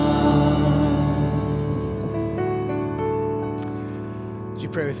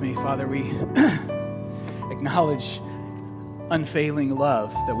Pray with me, Father. We acknowledge unfailing love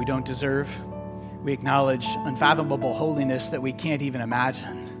that we don't deserve. We acknowledge unfathomable holiness that we can't even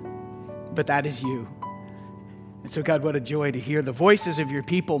imagine. But that is you. And so, God, what a joy to hear the voices of your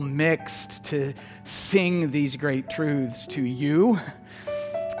people mixed to sing these great truths to you,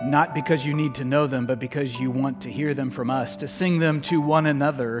 not because you need to know them, but because you want to hear them from us, to sing them to one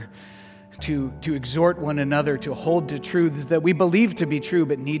another, to exhort one another to hold to truths that we believe to be true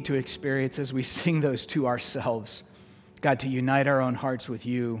but need to experience as we sing those to ourselves. God, to unite our own hearts with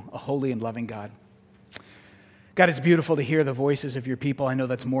you, a holy and loving God. God, it's beautiful to hear the voices of your people. I know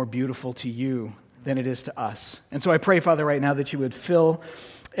that's more beautiful to you than it is to us. And so I pray, Father, right now that you would fill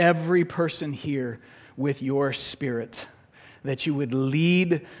every person here with your Spirit, that you would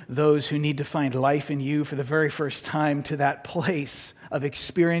lead those who need to find life in you for the very first time to that place of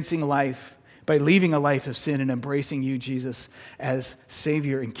experiencing life by leaving a life of sin and embracing you, Jesus, as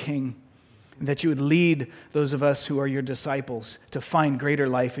Savior and King. And that you would lead those of us who are your disciples to find greater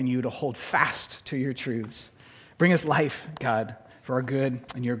life in you, to hold fast to your truths. Bring us life, God, for our good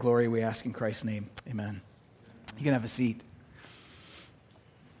and your glory, we ask in Christ's name. Amen. You can have a seat.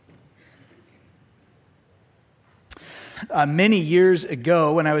 Many years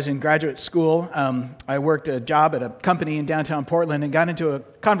ago, when I was in graduate school, I worked a job at a company in downtown Portland and got into a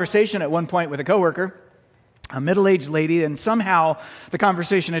conversation at one point with a coworker, a middle-aged lady, and somehow the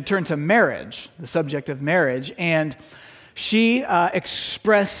conversation had turned to marriage, the subject of marriage, and she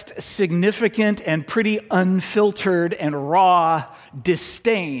expressed significant and pretty unfiltered and raw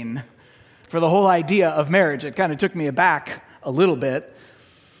disdain for the whole idea of marriage. It kind of took me aback a little bit.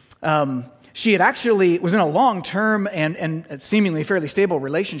 She had actually was in a long-term and seemingly fairly stable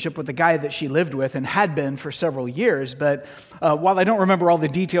relationship with the guy that she lived with and had been for several years. But while I don't remember all the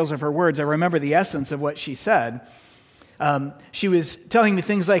details of her words, I remember the essence of what she said. She was telling me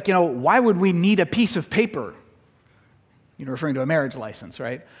things like, why would we need a piece of paper? Referring to a marriage license,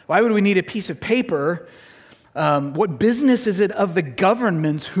 right? Why would we need a piece of paper? What business is it of the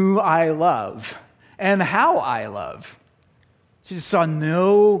government who I love and how I love? She just saw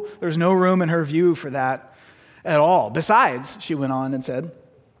there's no room in her view for that at all. Besides, she went on and said,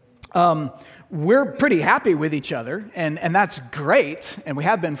 we're pretty happy with each other, and that's great, and we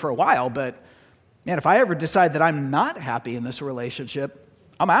have been for a while, but man, if I ever decide that I'm not happy in this relationship,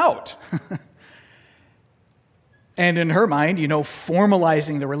 I'm out. And in her mind,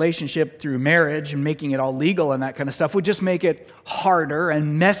 formalizing the relationship through marriage and making it all legal and that kind of stuff would just make it harder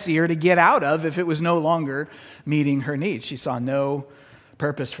and messier to get out of if it was no longer meeting her needs. She saw no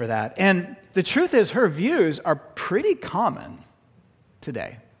purpose for that. And the truth is, her views are pretty common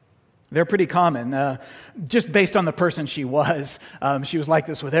today. They're pretty common. Just based on the person she was like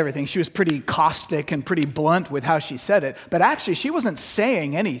this with everything. She was pretty caustic and pretty blunt with how she said it. But actually, she wasn't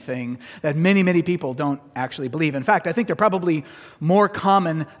saying anything that many, many people don't actually believe. In fact, I think they're probably more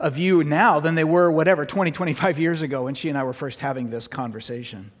common a view now than they were, 20, 25 years ago when she and I were first having this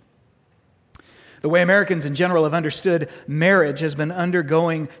conversation. The way Americans in general have understood marriage has been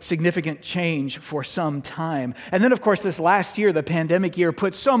undergoing significant change for some time. And then, of course, this last year, the pandemic year,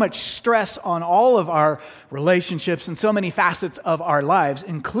 put so much stress on all of our relationships and so many facets of our lives,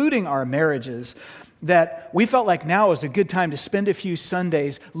 including our marriages, that we felt like now is a good time to spend a few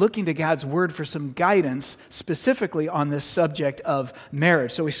Sundays looking to God's Word for some guidance, specifically on this subject of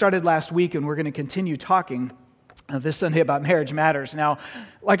marriage. So we started last week, and we're going to continue talking this Sunday about Marriage Matters. Now,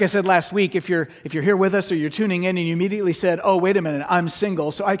 like I said last week, if you're here with us or you're tuning in and you immediately said, oh, wait a minute, I'm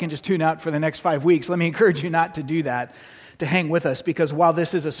single, so I can just tune out for the next 5 weeks, let me encourage you not to do that, to hang with us, because while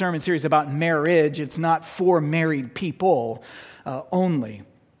this is a sermon series about marriage, it's not for married people only.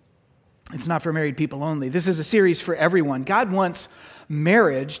 It's not for married people only. This is a series for everyone. God wants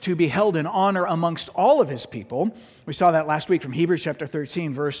marriage to be held in honor amongst all of His people. We saw that last week from Hebrews chapter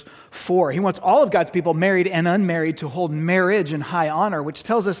 13, verse 4. He wants all of God's people, married and unmarried, to hold marriage in high honor, which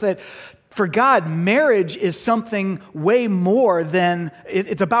tells us that for God, marriage is something way more than,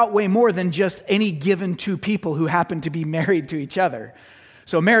 it's about way more than just any given two people who happen to be married to each other.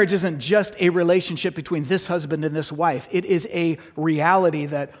 So marriage isn't just a relationship between this husband and this wife. It is a reality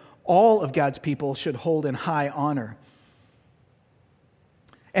that all of God's people should hold in high honor.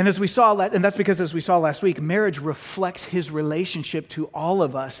 And as we saw, and that's because as we saw last week, marriage reflects His relationship to all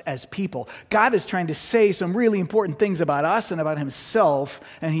of us as people. God is trying to say some really important things about us and about Himself,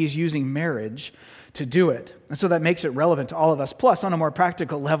 and He's using marriage to do it. And so that makes it relevant to all of us. Plus, on a more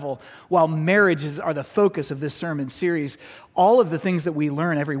practical level, while marriages are the focus of this sermon series, all of the things that we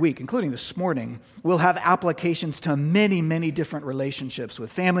learn every week, including this morning, will have applications to many, many different relationships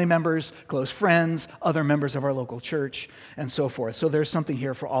with family members, close friends, other members of our local church, and so forth. So there's something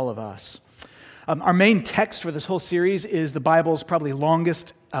here for all of us. Our main text for this whole series is the Bible's probably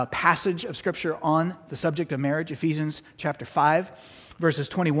longest passage of Scripture on the subject of marriage, Ephesians chapter 5, verses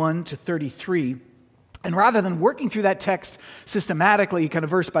 21 to 33. And rather than working through that text systematically, kind of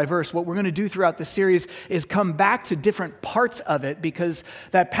verse by verse, what we're going to do throughout this series is come back to different parts of it because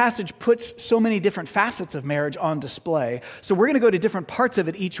that passage puts so many different facets of marriage on display. So we're going to go to different parts of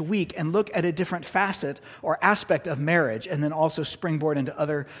it each week and look at a different facet or aspect of marriage and then also springboard into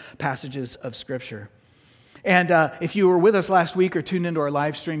other passages of Scripture. And if you were with us last week or tuned into our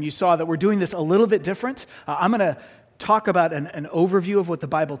live stream, you saw that we're doing this a little bit different. I'm going to talk about an overview of what the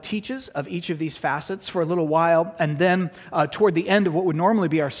Bible teaches of each of these facets for a little while, and then toward the end of what would normally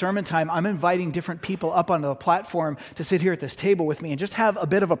be our sermon time, I'm inviting different people up onto the platform to sit here at this table with me and just have a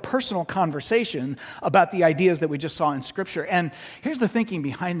bit of a personal conversation about the ideas that we just saw in Scripture. And here's the thinking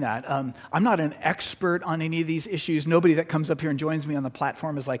behind that. I'm not an expert on any of these issues. Nobody that comes up here and joins me on the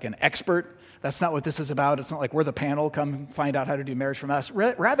platform is like an expert. That's not what this is about. It's not like we're the panel, come find out how to do marriage from us.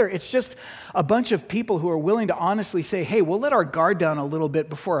 Rather, it's just a bunch of people who are willing to honestly say, hey, we'll let our guard down a little bit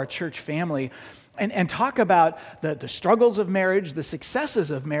before our church family and talk about the struggles of marriage, the successes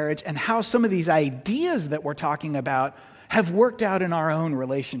of marriage, and how some of these ideas that we're talking about have worked out in our own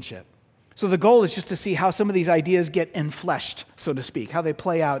relationship. So the goal is just to see how some of these ideas get enfleshed, so to speak, how they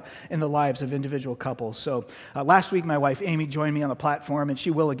play out in the lives of individual couples. So last week, my wife Amy joined me on the platform, and she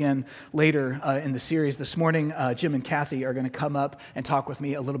will again later in the series. This morning, Jim and Kathy are going to come up and talk with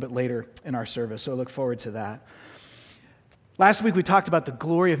me a little bit later in our service, so I look forward to that. Last week, we talked about the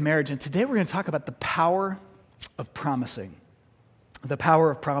glory of marriage, and today we're going to talk about the power of promising. The power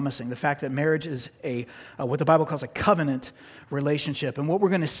of promising, the fact that marriage is what the Bible calls a covenant relationship. And what we're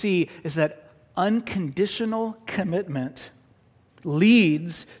going to see is that unconditional commitment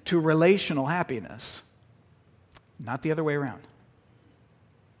leads to relational happiness, not the other way around.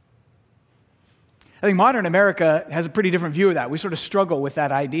 I think modern America has a pretty different view of that. We sort of struggle with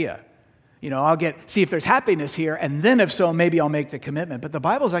that idea. You know, I'll see if there's happiness here, and then if so, maybe I'll make the commitment. But the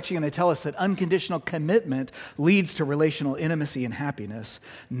Bible's actually going to tell us that unconditional commitment leads to relational intimacy and happiness,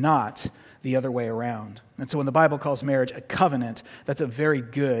 not the other way around. And so when the Bible calls marriage a covenant, that's a very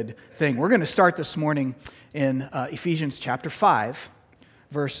good thing. We're going to start this morning in Ephesians chapter 5,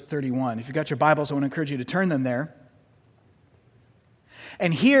 verse 31. If you've got your Bibles, I want to encourage you to turn them there.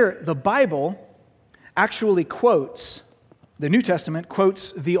 And here, the Bible actually quotes the New Testament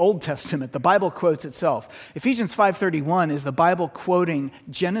quotes the Old Testament. The Bible quotes itself. Ephesians 5:31 is the Bible quoting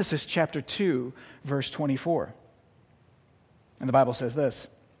Genesis chapter 2, verse 24. And the Bible says this: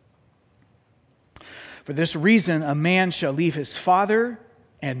 "For this reason a man shall leave his father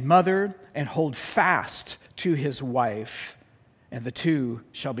and mother and hold fast to his wife, and the two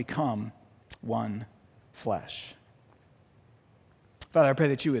shall become one flesh." Father, I pray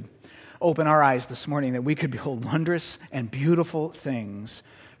that you would open our eyes this morning, that we could behold wondrous and beautiful things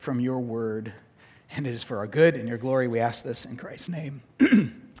from your word. And it is for our good and your glory we ask this in Christ's name.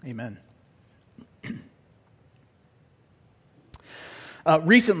 Amen.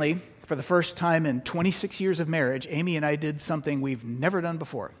 Recently, for the first time in 26 years of marriage, Amy and I did something we've never done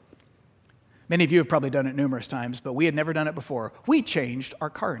before. Many of you have probably done it numerous times, but we had never done it before. We changed our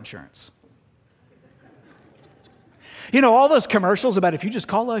car insurance. You know, all those commercials about if you just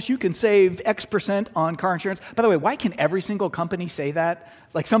call us, you can save X% on car insurance. By the way, why can every single company say that?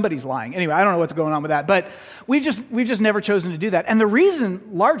 Like somebody's lying. Anyway, I don't know what's going on with that. But we've just never chosen to do that. And the reason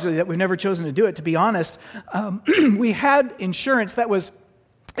largely that we've never chosen to do it, to be honest, we had insurance that was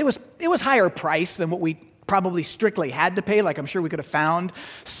higher price than what we probably strictly had to pay. Like I'm sure we could have found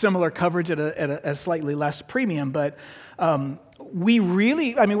similar coverage at a slightly less premium. But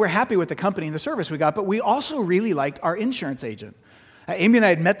we're happy with the company and the service we got, but we also really liked our insurance agent. Amy and I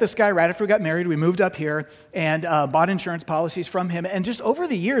had met this guy right after we got married. We moved up here and bought insurance policies from him. And just over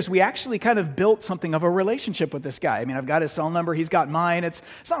the years, we actually kind of built something of a relationship with this guy. I mean, I've got his cell number. He's got mine. It's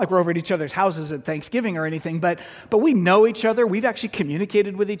not like we're over at each other's houses at Thanksgiving or anything, but we know each other. We've actually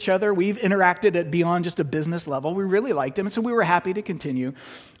communicated with each other. We've interacted at beyond just a business level. We really liked him. And so we were happy to continue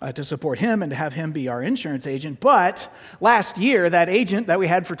to support him and to have him be our insurance agent. But last year, that agent that we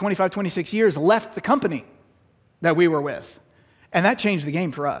had for 25, 26 years left the company that we were with. And that changed the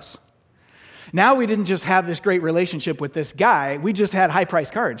game for us. Now we didn't just have this great relationship with this guy, we just had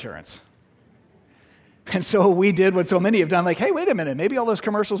high-priced car insurance. And so we did what so many have done, like, hey, wait a minute, maybe all those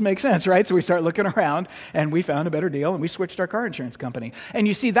commercials make sense, right? So we start looking around, and we found a better deal, and we switched our car insurance company. And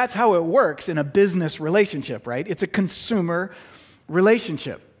you see, that's how it works in a business relationship, right? It's a consumer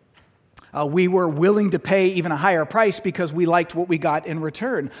relationship. We were willing to pay even a higher price because we liked what we got in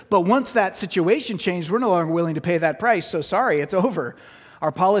return. But once that situation changed, we're no longer willing to pay that price, so sorry, it's over.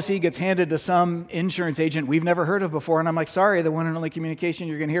 Our policy gets handed to some insurance agent we've never heard of before, and I'm like, sorry, the one and only communication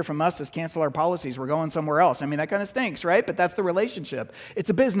you're going to hear from us is cancel our policies. We're going somewhere else. I mean, that kind of stinks, right? But that's the relationship. It's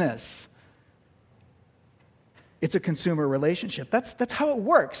a business. It's a consumer relationship. That's how it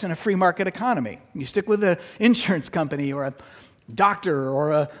works in a free market economy. You stick with an insurance company or a doctor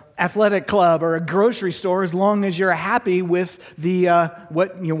or a athletic club or a grocery store as long as you're happy with the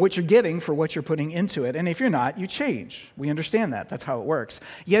what you're getting for what you're putting into it. And if you're not, you change. We understand that. That's how it works.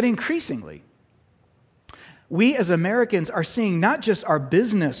 Yet increasingly, we as Americans are seeing not just our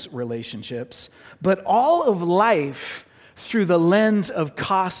business relationships, but all of life through the lens of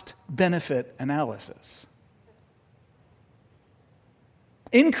cost-benefit analysis.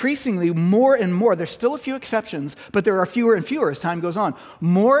 Increasingly, more and more, there's still a few exceptions, but there are fewer and fewer as time goes on.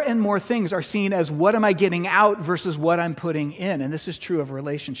 More and more things are seen as what am I getting out versus what I'm putting in. And this is true of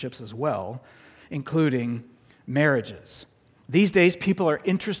relationships as well, including marriages. These days, people are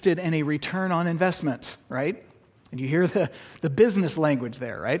interested in a return on investment, right? And you hear the business language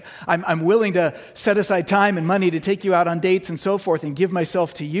there, right? I'm willing to set aside time and money to take you out on dates and so forth and give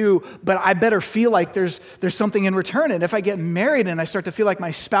myself to you, but I better feel like there's something in return. And if I get married and I start to feel like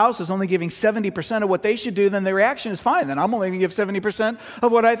my spouse is only giving 70% of what they should do, then the reaction is fine. Then I'm only going to give 70% of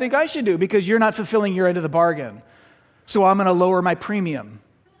what I think I should do because you're not fulfilling your end of the bargain. So I'm going to lower my premium,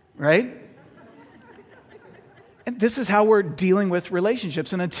 right? And this is how we're dealing with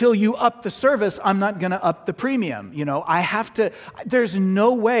relationships. And until you up the service, I'm not going to up the premium. There's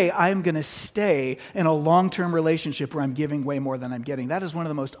no way I'm going to stay in a long-term relationship where I'm giving way more than I'm getting. That is one of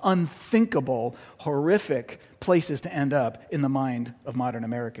the most unthinkable, horrific places to end up in the mind of modern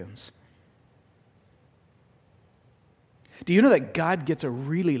Americans. Do you know that God gets a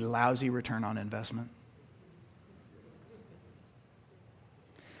really lousy return on investment?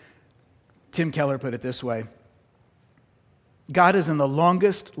 Tim Keller put it this way. God is in the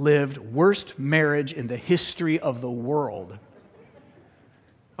longest-lived, worst marriage in the history of the world.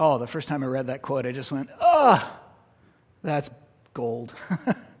 Oh, the first time I read that quote, I just went, that's gold.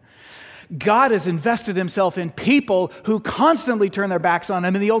 God has invested himself in people who constantly turn their backs on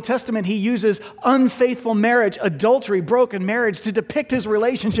him. In the Old Testament, he uses unfaithful marriage, adultery, broken marriage to depict his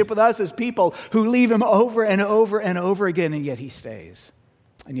relationship with us as people who leave him over and over and over again, and yet he stays.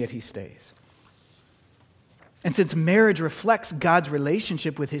 And yet he stays. And since marriage reflects God's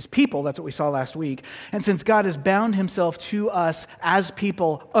relationship with his people, that's what we saw last week, and since God has bound himself to us as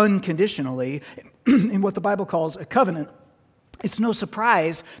people unconditionally in what the Bible calls a covenant, it's no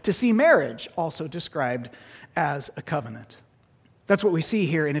surprise to see marriage also described as a covenant. That's what we see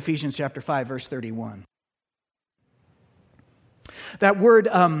here in Ephesians chapter 5, verse 31. That word,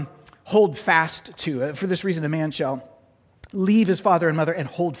 hold fast to, for this reason a man shall leave his father and mother and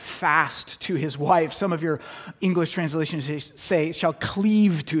hold fast to his wife. Some of your English translations say shall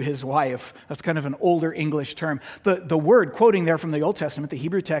cleave to his wife. That's kind of an older English term. The word, quoting there from the Old Testament, the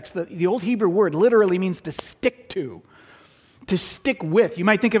Hebrew text, the old Hebrew word literally means to stick to stick with. You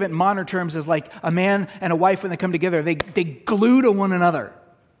might think of it in modern terms as like a man and a wife when they come together, they glue to one another.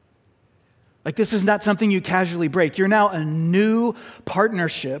 Like this is not something you casually break. You're now a new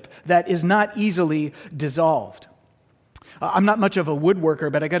partnership that is not easily dissolved. I'm not much of a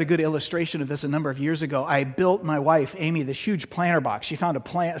woodworker, but I got a good illustration of this a number of years ago. I built my wife, Amy, this huge planter box. She found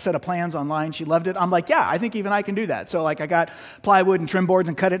a set of plans online. She loved it. I'm like, yeah, I think even I can do that. So I got plywood and trim boards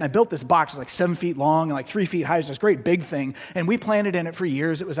and cut it, and I built this box. It was like 7 feet long and like 3 feet high. It's this great big thing. And we planted in it for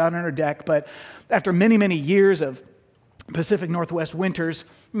years. It was out on our deck. But after many, many years of Pacific Northwest winters,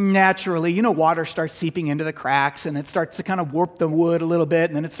 naturally, water starts seeping into the cracks and it starts to kind of warp the wood a little bit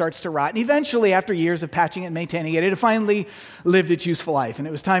and then it starts to rot. And eventually, after years of patching it and maintaining it, it finally lived its useful life. And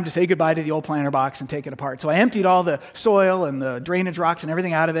it was time to say goodbye to the old planter box and take it apart. So I emptied all the soil and the drainage rocks and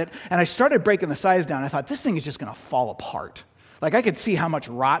everything out of it. And I started breaking the sides down. I thought, this thing is just going to fall apart. Like I could see how much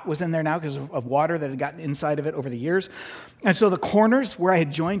rot was in there now because of water that had gotten inside of it over the years. And so the corners where I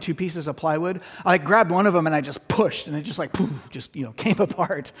had joined 2 pieces of plywood, I grabbed one of them and I just pushed and it just like, poof, just came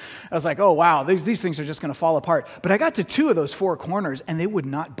apart. I was like, oh wow, these things are just going to fall apart. But I got to 2 of those 4 corners and they would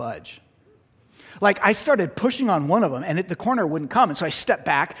not budge. Like I started pushing on one of them and the corner wouldn't come. And so I stepped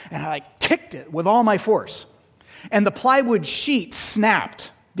back and I kicked it with all my force. And the plywood sheet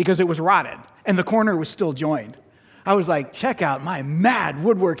snapped because it was rotted and the corner was still joined. I was like, check out my mad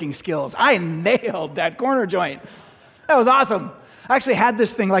woodworking skills. I nailed that corner joint. That was awesome. I actually had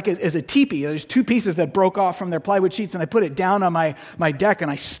this thing like as a teepee. There's two pieces that broke off from their plywood sheets, and I put it down on my deck,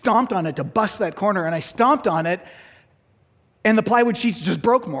 and I stomped on it to bust that corner, and I stomped on it, and the plywood sheets just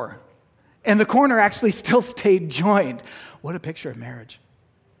broke more. And the corner actually still stayed joined. What a picture of marriage.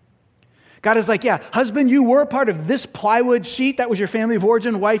 God is like, yeah, husband, you were part of this plywood sheet. That was your family of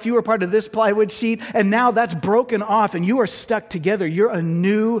origin. Wife, you were part of this plywood sheet. And now that's broken off and you are stuck together. You're a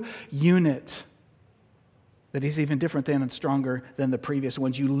new unit that is even different than and stronger than the previous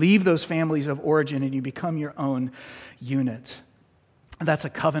ones. You leave those families of origin and you become your own unit. And that's a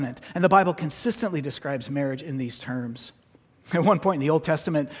covenant. And the Bible consistently describes marriage in these terms. At one point in the Old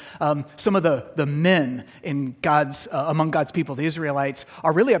Testament, some of the men in among God's people, the Israelites,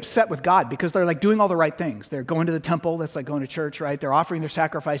 are really upset with God because they're like doing all the right things. They're going to the temple, that's like going to church, right? They're offering their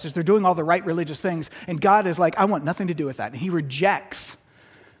sacrifices. They're doing all the right religious things. And God is like, I want nothing to do with that. And He rejects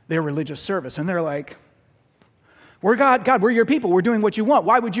their religious service. And they're like, we're God, we're your people. We're doing what you want.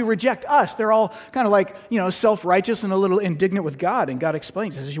 Why would you reject us? They're all kind of like, self-righteous and a little indignant with God. And God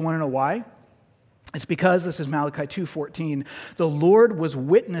explains, He says, you want to know why? It's because, this is Malachi 2:14, the Lord was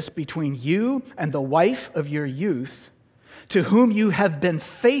witness between you and the wife of your youth, to whom you have been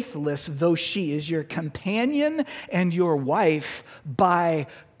faithless, though she is your companion and your wife by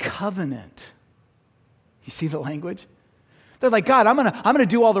covenant. You see the language? They're like, God, I'm gonna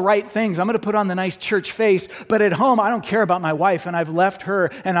do all the right things. I'm gonna put on the nice church face, but at home I don't care about my wife, and I've left her,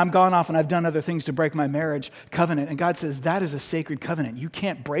 and I'm gone off, and I've done other things to break my marriage covenant. And God says, that is a sacred covenant. You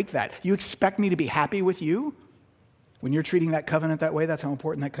can't break that. You expect me to be happy with you? When you're treating that covenant that way, that's how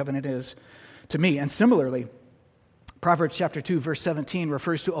important that covenant is to me. And similarly, Proverbs chapter 2, verse 17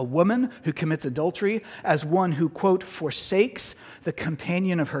 refers to a woman who commits adultery as one who, quote, forsakes the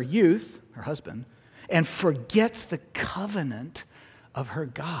companion of her youth, her husband, and forgets the covenant of her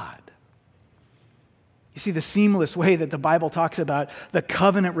God. You see the seamless way that the Bible talks about the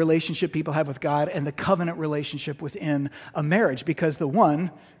covenant relationship people have with God and the covenant relationship within a marriage, because the one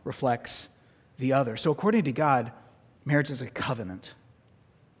reflects the other. So according to God, marriage is a covenant.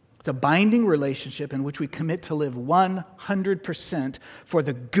 It's a binding relationship in which we commit to live 100% for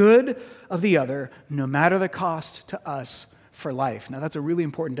the good of the other, no matter the cost to us for life. Now that's a really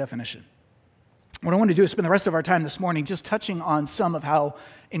important definition. What I want to do is spend the rest of our time this morning just touching on some of how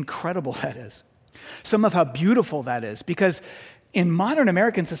incredible that is, some of how beautiful that is, because in modern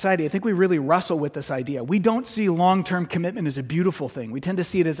American society, I think we really wrestle with this idea. We don't see long-term commitment as a beautiful thing. We tend to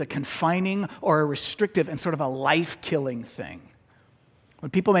see it as a confining or a restrictive and sort of a life-killing thing.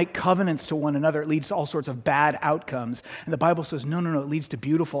 When people make covenants to one another, it leads to all sorts of bad outcomes. And the Bible says, no, it leads to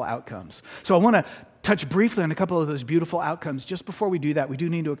beautiful outcomes. So I want to touch briefly on a couple of those beautiful outcomes. Just before we do that, we do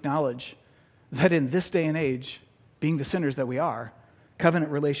need to acknowledge that in this day and age, being the sinners that we are,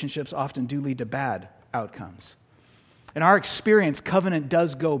 covenant relationships often do lead to bad outcomes. In our experience, covenant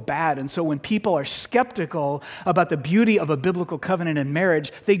does go bad. And so when people are skeptical about the beauty of a biblical covenant in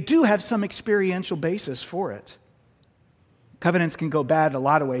marriage, they do have some experiential basis for it. Covenants can go bad in a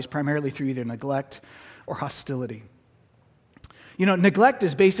lot of ways, primarily through either neglect or hostility. Neglect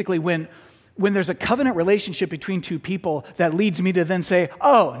is basically when there's a covenant relationship between two people that leads me to then say,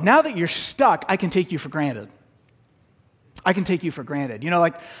 oh, now that you're stuck, I can take you for granted. I can take you for granted.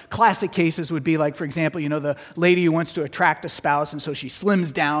 Like classic cases would be like, for example, the lady who wants to attract a spouse, and so she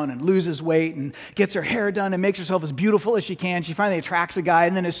slims down and loses weight and gets her hair done and makes herself as beautiful as she can. She finally attracts a guy,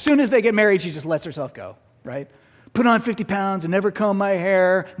 and then as soon as they get married, she just lets herself go, right? Put on 50 pounds and never comb my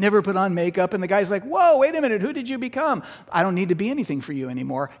hair, never put on makeup. And the guy's like, whoa, wait a minute, who did you become? I don't need to be anything for you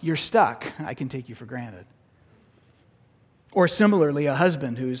anymore. You're stuck. I can take you for granted. Or similarly,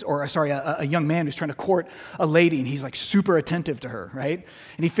 a young man who's trying to court a lady, and he's like super attentive to her, right?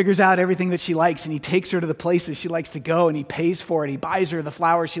 And he figures out everything that she likes, and he takes her to the places she likes to go, and he pays for it. He buys her the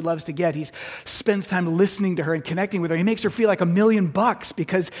flowers she loves to get. He spends time listening to her and connecting with her. He makes her feel like $1 million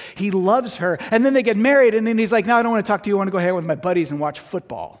because he loves her. And then they get married, and then he's like, no, I don't want to talk to you. I want to go hang out with my buddies and watch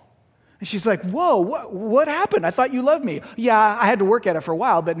football. And she's like, whoa, what happened? I thought you loved me. Yeah, I had to work at it for a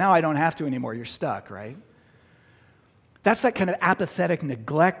while, but now I don't have to anymore. You're stuck, right? That's that kind of apathetic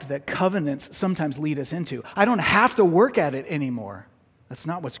neglect that covenants sometimes lead us into. I don't have to work at it anymore. That's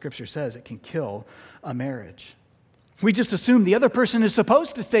not what Scripture says. It can kill a marriage. We just assume the other person is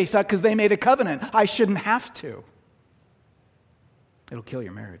supposed to stay stuck because they made a covenant. I shouldn't have to. It'll kill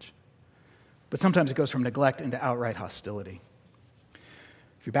your marriage. But sometimes it goes from neglect into outright hostility.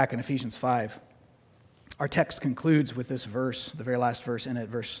 If you're back in Ephesians 5, our text concludes with this verse, the very last verse in it,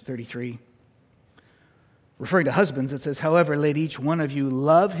 verse 33. Referring to husbands, it says, however, let each one of you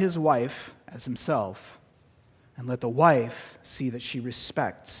love his wife as himself, and let the wife see that she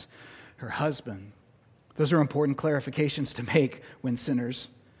respects her husband. Those are important clarifications to make when sinners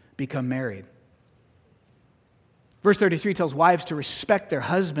become married. Verse 33 tells wives to respect their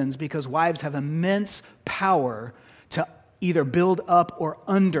husbands because wives have immense power to either build up or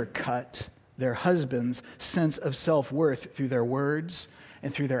undercut their husband's sense of self-worth through their words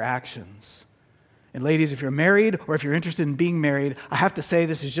and through their actions. And ladies, if you're married or if you're interested in being married, I have to say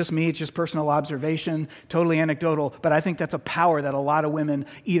this is just me, it's just personal observation, totally anecdotal, but I think that's a power that a lot of women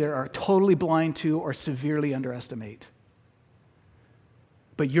either are totally blind to or severely underestimate.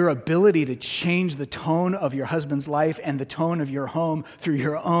 But your ability to change the tone of your husband's life and the tone of your home through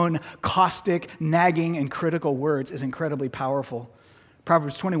your own caustic, nagging, and critical words is incredibly powerful.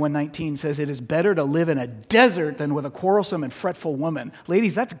 Proverbs 21:19 says, "It is better to live in a desert than with a quarrelsome and fretful woman."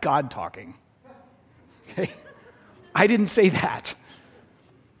 Ladies, that's God talking. Okay? I didn't say that.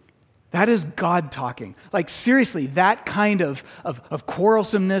 That is God talking. Like seriously, that kind of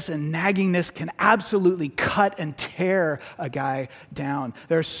quarrelsomeness and naggingness can absolutely cut and tear a guy down.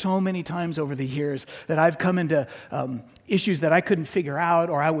 There are so many times over the years that I've come into issues that I couldn't figure out,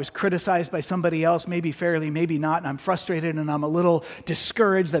 or I was criticized by somebody else, maybe fairly, maybe not, and I'm frustrated and I'm a little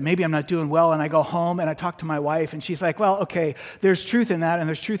discouraged that maybe I'm not doing well, and I go home and I talk to my wife and she's like, well, okay, there's truth in that and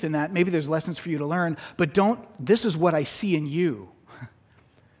there's truth in that. Maybe there's lessons for you to learn, but this is what I see in you.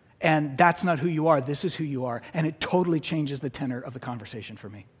 And that's not who you are. This is who you are. And it totally changes the tenor of the conversation for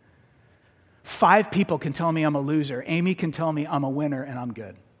me. 5 people can tell me I'm a loser. Amy can tell me I'm a winner and I'm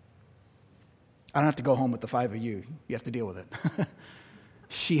good. I don't have to go home with the 5 of you. You have to deal with it.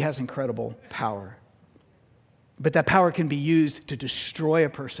 She has incredible power. But that power can be used to destroy a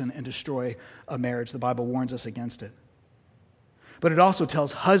person and destroy a marriage. The Bible warns us against it. But it also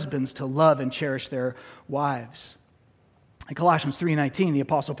tells husbands to love and cherish their wives. In Colossians 3:19, the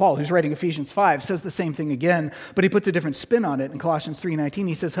Apostle Paul, who's writing Ephesians 5, says the same thing again, but he puts a different spin on it. In Colossians 3:19,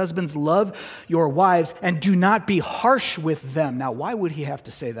 he says, "Husbands, love your wives and do not be harsh with them." Now, why would he have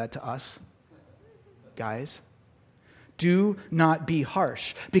to say that to us, guys? Do not be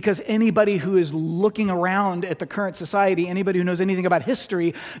harsh. Because anybody who is looking around at the current society, anybody who knows anything about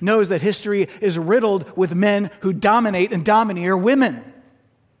history, knows that history is riddled with men who dominate and domineer women.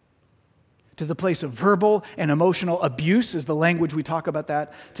 To the place of verbal and emotional abuse is the language we talk about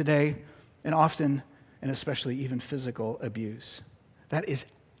that today, and often and especially even physical abuse. That is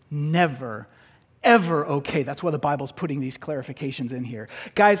never, ever okay. That's why the Bible's putting these clarifications in here.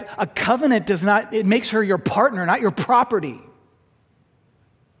 Guys, a covenant it makes her your partner, not your property.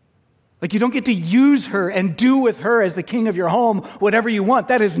 Like you don't get to use her and do with her as the king of your home whatever you want.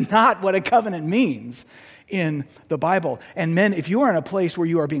 That is not what a covenant means in the Bible. And men, if you are in a place where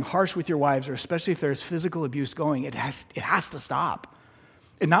you are being harsh with your wives, or especially if there's physical abuse going, it has to stop.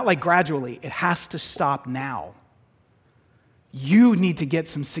 And not like gradually, it has to stop now. You need to get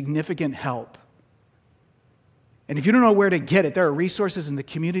some significant help. And if you don't know where to get it, there are resources in the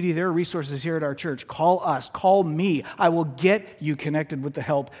community, there are resources here at our church. Call us, call me. I will get you connected with the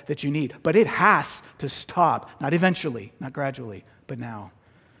help that you need. But it has to stop, not eventually, not gradually, but now.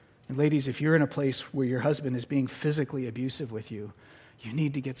 And ladies, if you're in a place where your husband is being physically abusive with you, you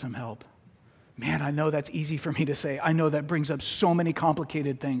need to get some help. Man, I know that's easy for me to say. I know that brings up so many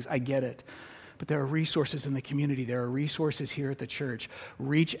complicated things. I get it. But there are resources in the community. There are resources here at the church.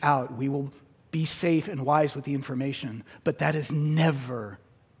 Reach out. We will be safe and wise with the information. But that is never,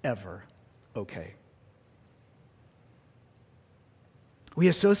 ever okay. We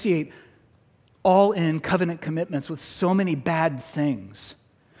associate all-in covenant commitments with so many bad things.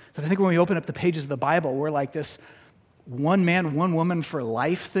 So I think when we open up the pages of the Bible, we're like this one man, one woman for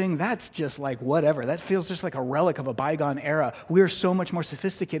life thing. That's just like whatever. That feels just like a relic of a bygone era. We are so much more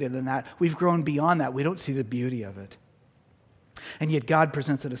sophisticated than that. We've grown beyond that. We don't see the beauty of it. And yet God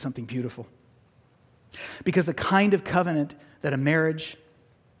presents it as something beautiful. Because the kind of covenant that a marriage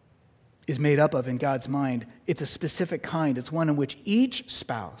is made up of in God's mind, it's a specific kind. It's one in which each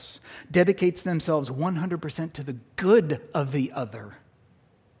spouse dedicates themselves 100% to the good of the other.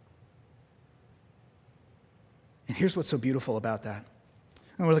 And here's what's so beautiful about that.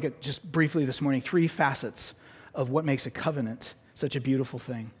 And we'll look at just briefly this morning 3 facets of what makes a covenant such a beautiful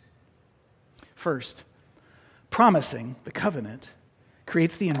thing. First, promising the covenant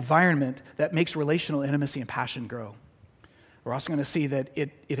creates the environment that makes relational intimacy and passion grow. We're also going to see that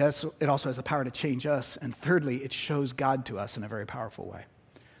it also has the power to change us. And thirdly, it shows God to us in a very powerful way.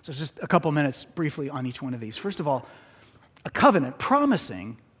 So just a couple minutes briefly on each one of these. First of all, a covenant,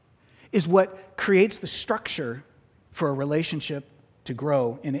 promising, is what creates the structure for a relationship to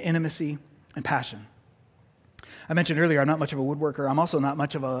grow in intimacy and passion. I mentioned earlier, I'm not much of a woodworker. I'm also not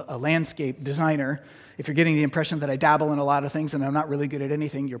much of a landscape designer. If you're getting the impression that I dabble in a lot of things and I'm not really good at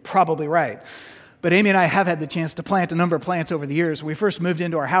anything, you're probably right. But Amy and I have had the chance to plant a number of plants over the years. When we first moved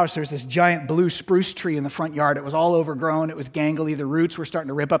into our house, there's this giant blue spruce tree in the front yard. It was all overgrown. It was gangly. The roots were starting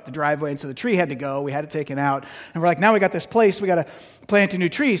to rip up the driveway, and so the tree had to go. We had it taken out. And we're like, now we got this place. We got to plant a new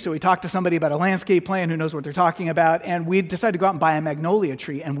tree. So we talked to somebody about a landscape plan who knows what they're talking about, and we decided to go out and buy a magnolia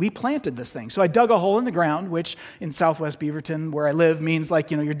tree, and we planted this thing. So I dug a hole in the ground, which in southwest Beaverton, where I live, means like,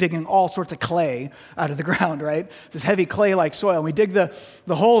 you're digging all sorts of clay out of the ground, right? This heavy clay-like soil. And we dig the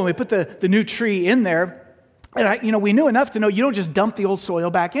hole, and we put the new tree in there. And we knew enough to know you don't just dump the old soil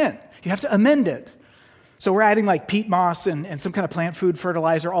back in. You have to amend it. So we're adding like peat moss and some kind of plant food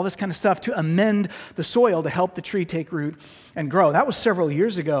fertilizer, all this kind of stuff to amend the soil to help the tree take root and grow. That was several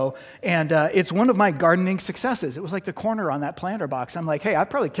years ago, and it's one of my gardening successes. It was like the corner on that planter box. I'm like, hey, I've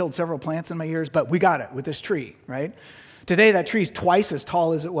probably killed several plants in my years, but we got it with this tree, right? Today, that tree's twice as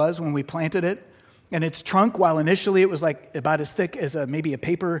tall as it was when we planted it. And its trunk, while initially it was like about as thick as maybe a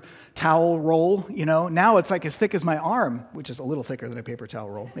paper towel roll, now it's like as thick as my arm, which is a little thicker than a paper towel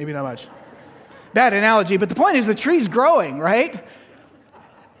roll. Maybe not much. Bad analogy, but the point is the tree's growing, right?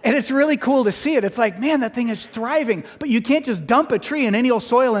 And it's really cool to see it. It's like, man, that thing is thriving. But you can't just dump a tree in any old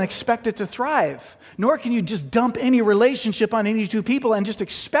soil and expect it to thrive. Nor can you just dump any relationship on any two people and just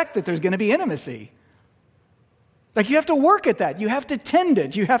expect that there's going to be intimacy. Like, you have to work at that. You have to tend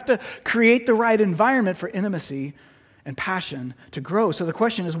it. You have to create the right environment for intimacy and passion to grow. So the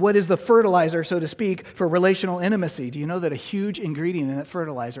question is, what is the fertilizer, so to speak, for relational intimacy? Do you know that a huge ingredient in that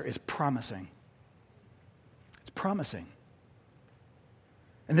fertilizer is promising? It's promising.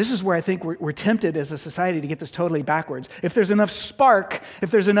 And this is where I think we're tempted as a society to get this totally backwards. If there's enough spark,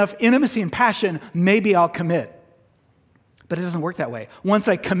 if there's enough intimacy and passion, maybe I'll commit. But it doesn't work that way. Once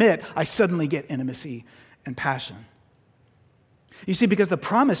I commit, I suddenly get intimacy and passion. You see, because the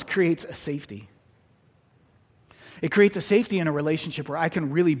promise creates a safety. It creates a safety in a relationship where I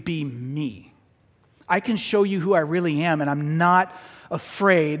can really be me. I can show you who I really am, and I'm not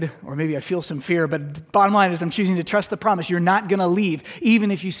afraid, or maybe I feel some fear, but bottom line is I'm choosing to trust the promise. You're not going to leave, even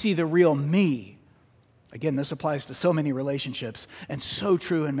if you see the real me. Again, this applies to so many relationships, and so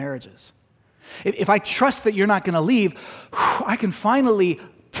true in marriages. If I trust that you're not going to leave, I can finally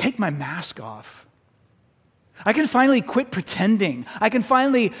take my mask off. I can finally quit pretending. I can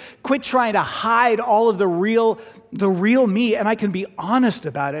finally quit trying to hide all of the real me, and I can be honest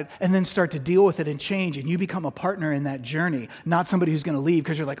about it and then start to deal with it and change, and you become a partner in that journey, not somebody who's going to leave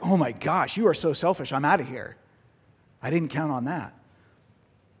because you're like, oh my gosh, you are so selfish, I'm out of here. I didn't count on that.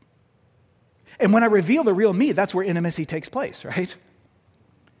 And when I reveal the real me, that's where intimacy takes place, right?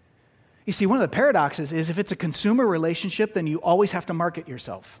 You see, one of the paradoxes is if it's a consumer relationship, then you always have to market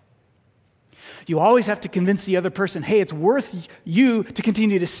yourself. You always have to convince the other person, hey, it's worth you to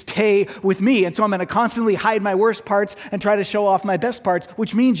continue to stay with me. And so I'm going to constantly hide my worst parts and try to show off my best parts,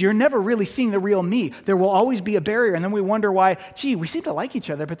 which means you're never really seeing the real me. There will always be a barrier. And then we wonder why, we seem to like each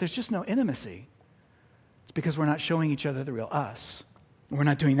other, but there's just no intimacy. It's because we're not showing each other the real us. And we're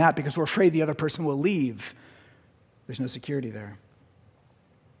not doing that because we're afraid the other person will leave. There's no security there.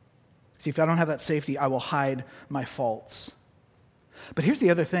 See, if I don't have that safety, I will hide my faults. But here's the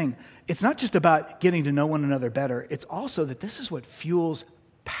other thing. It's not just about getting to know one another better. It's also that this is what fuels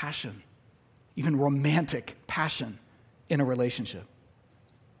passion, even romantic passion in a relationship.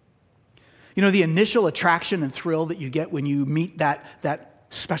 The initial attraction and thrill that you get when you meet that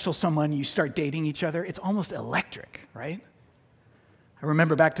special someone, you start dating each other, it's almost electric, right? I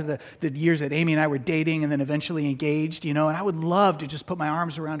remember back to the years that Amy and I were dating and then eventually engaged, and I would love to just put my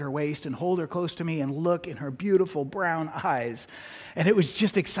arms around her waist and hold her close to me and look in her beautiful brown eyes. And it was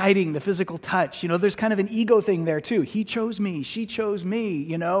just exciting, the physical touch. There's kind of an ego thing there too. He chose me, she chose me,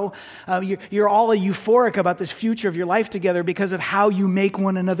 You're all euphoric about this future of your life together because of how you make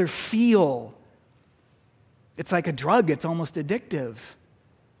one another feel. It's like a drug, it's almost addictive.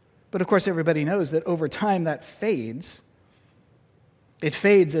 But of course, everybody knows that over time that fades. It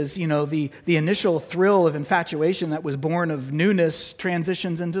fades as, the initial thrill of infatuation that was born of newness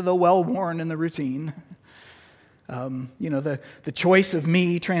transitions into the well-worn and the routine. The choice of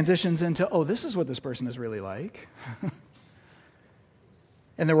me transitions into, this is what this person is really like.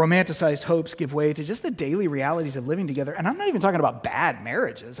 And the romanticized hopes give way to just the daily realities of living together. And I'm not even talking about bad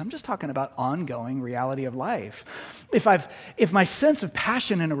marriages. I'm just talking about ongoing reality of life. If my sense of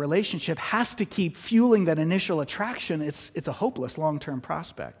passion in a relationship has to keep fueling that initial attraction, it's a hopeless long-term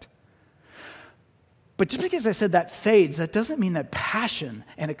prospect. But just because I said that fades, that doesn't mean that passion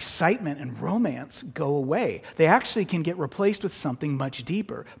and excitement and romance go away. They actually can get replaced with something much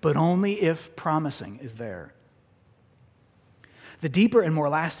deeper, but only if promising is there. The deeper and more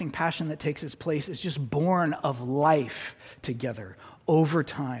lasting passion that takes its place is just born of life together over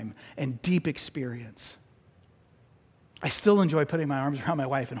time and deep experience. I still enjoy putting my arms around my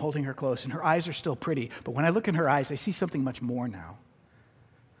wife and holding her close, and her eyes are still pretty, but when I look in her eyes, I see something much more now.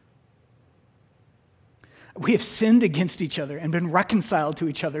 We have sinned against each other and been reconciled to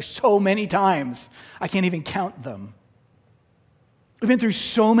each other so many times, I can't even count them. We've been through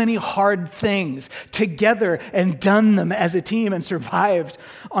so many hard things together and done them as a team and survived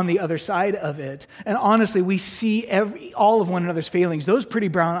on the other side of it. And honestly, we see all of one another's failings. Those pretty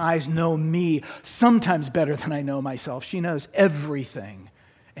brown eyes know me sometimes better than I know myself. She knows everything,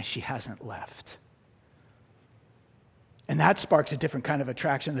 and she hasn't left. And that sparks a different kind of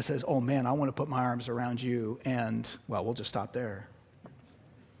attraction that says, oh man, I want to put my arms around you, and, well, we'll just stop there.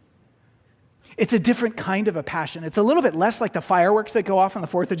 It's a different kind of a passion. It's a little bit less like the fireworks that go off on the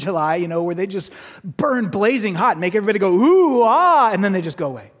 4th of July, where they just burn blazing hot and make everybody go, ooh, ah, and then they just go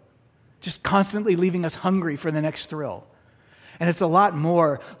away. Just constantly leaving us hungry for the next thrill. And it's a lot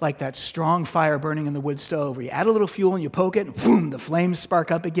more like that strong fire burning in the wood stove where you add a little fuel and you poke it, and boom, the flames spark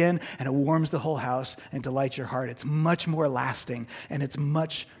up again, and it warms the whole house and delights your heart. It's much more lasting, and it's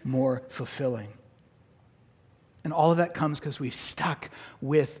much more fulfilling. And all of that comes because we've stuck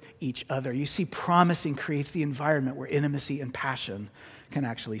with each other. You see, promising creates the environment where intimacy and passion can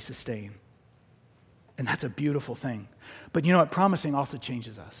actually sustain. And that's a beautiful thing. But you know what? Promising also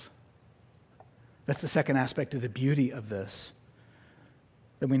changes us. That's the second aspect of the beauty of this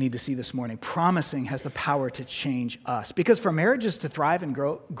that we need to see this morning. Promising has the power to change us. Because for marriages to thrive and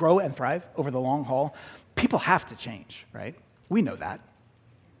grow and thrive over the long haul, people have to change, right? We know that.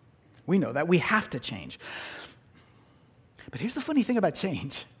 We know that. We have to change. But here's the funny thing about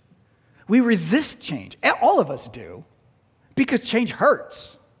change. We resist change. All of us do. Because change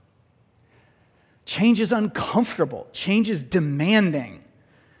hurts. Change is uncomfortable. Change is demanding.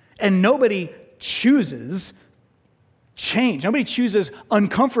 And nobody chooses change. Nobody chooses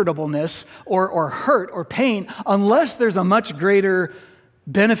uncomfortableness or hurt or pain unless there's a much greater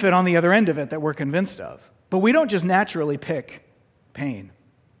benefit on the other end of it that we're convinced of. But we don't just naturally pick pain.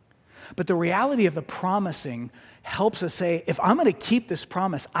 But the reality of the promising helps us say, if I'm going to keep this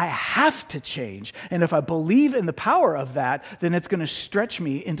promise, I have to change. And if I believe in the power of that, then it's going to stretch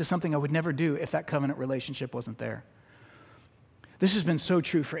me into something I would never do if that covenant relationship wasn't there. This has been so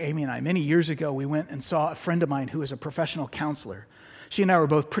true for Amy and I. Many years ago, we went and saw a friend of mine who is a professional counselor. She and I were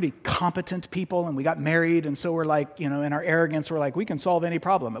both pretty competent people, and we got married, and so we're like, in our arrogance, we're like, we can solve any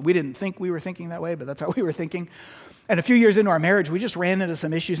problem. We didn't think we were thinking that way, but that's how we were thinking. And a few years into our marriage, we just ran into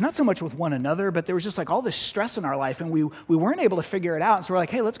some issues, not so much with one another, but there was just like all this stress in our life, and we weren't able to figure it out. And so we're like,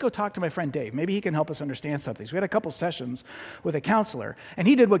 hey, let's go talk to my friend Dave. Maybe he can help us understand something. So we had a couple sessions with a counselor, and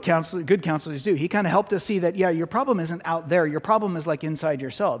he did what good counselors do. He kind of helped us see that, your problem isn't out there. Your problem is like inside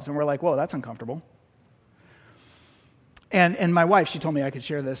yourselves. And we're like, whoa, that's uncomfortable. And my wife, she told me I could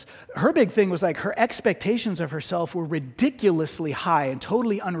share this. Her big thing was like her expectations of herself were ridiculously high and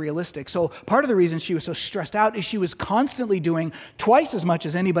totally unrealistic. So part of the reason she was so stressed out is she was constantly doing twice as much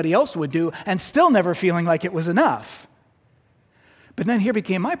as anybody else would do and still never feeling like it was enough. But then here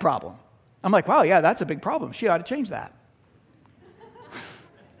became my problem. I'm like, wow, yeah, that's a big problem. She ought to change that.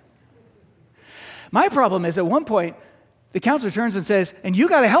 My problem is at one point, the counselor turns and says, and you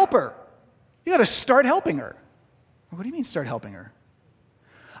got to help her. You got to start helping her. What do you mean start helping her?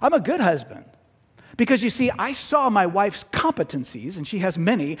 I'm a good husband. Because you see, I saw my wife's competencies, and she has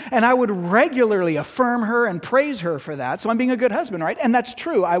many, and I would regularly affirm her and praise her for that. So I'm being a good husband, right? And that's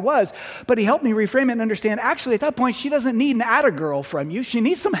true, I was. But he helped me reframe it and understand, actually, at that point, she doesn't need an atta-girl from you. She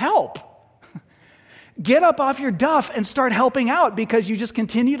needs some help. Get up off your duff and start helping out, because you just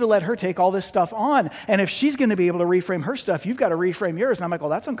continue to let her take all this stuff on. And if she's going to be able to reframe her stuff, you've got to reframe yours. And I'm like, well,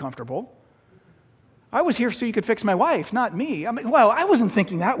 that's uncomfortable. I was here so you could fix my wife, not me. I mean, well, I wasn't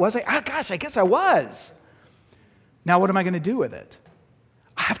thinking that, was I? Gosh, I guess I was. Now what am I going to do with it?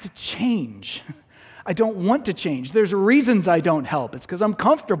 I have to change. I don't want to change. There's reasons I don't help. It's because I'm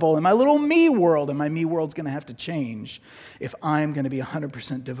comfortable in my little me world, and my me world's going to have to change if I'm going to be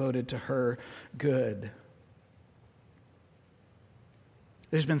 100% devoted to her good.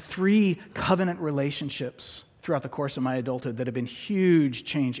 There's been 3 covenant relationships throughout the course of my adulthood that have been huge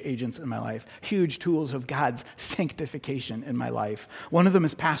change agents in my life, huge tools of God's sanctification in my life. One of them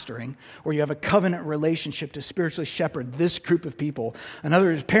is pastoring, where you have a covenant relationship to spiritually shepherd this group of people.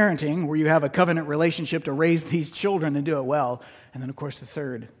 Another is parenting, where you have a covenant relationship to raise these children and do it well. And then, of course, the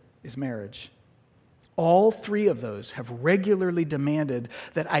third is marriage. All three of those have regularly demanded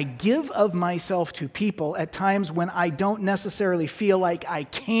that I give of myself to people at times when I don't necessarily feel like I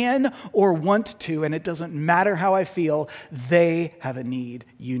can or want to, and it doesn't matter how I feel. They have a need.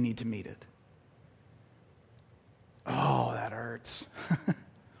 You need to meet it. Oh, that hurts.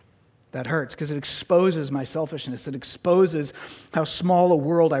 That hurts because it exposes my selfishness. It exposes how small a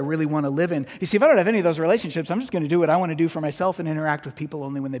world I really want to live in. You see, if I don't have any of those relationships, I'm just going to do what I want to do for myself and interact with people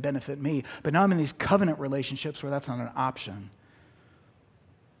only when they benefit me. But now I'm in these covenant relationships where that's not an option.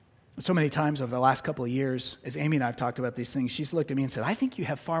 So many times over the last couple of years, as Amy and I have talked about these things, she's looked at me and said, I think you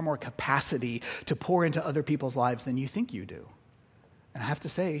have far more capacity to pour into other people's lives than you think you do. And I have to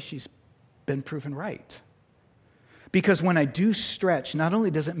say, she's been proven right. Because when I do stretch, not only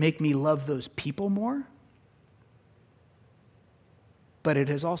does it make me love those people more, but it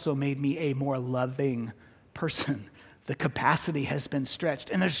has also made me a more loving person. The capacity has been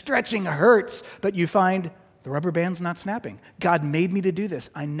stretched. And the stretching hurts, but you find the rubber band's not snapping. God made me to do this.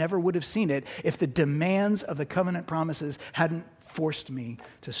 I never would have seen it if the demands of the covenant promises hadn't forced me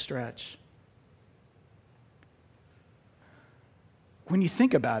to stretch. When you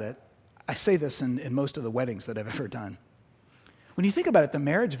think about it, I say this in most of the weddings that I've ever done. When you think about it, the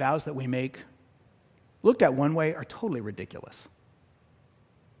marriage vows that we make, looked at one way, are totally ridiculous.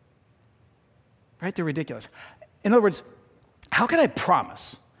 Right? They're ridiculous. In other words, how can I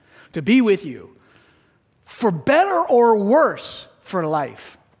promise to be with you for better or worse for life?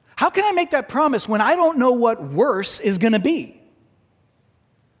 How can I make that promise when I don't know what worse is going to be?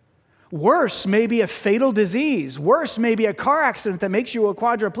 Worse may be a fatal disease. Worse may be a car accident that makes you a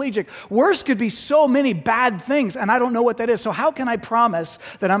quadriplegic. Worse could be so many bad things, and I don't know what that is. So how can I promise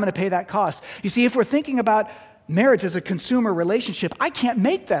that I'm going to pay that cost? You see, if we're thinking about marriage as a consumer relationship, I can't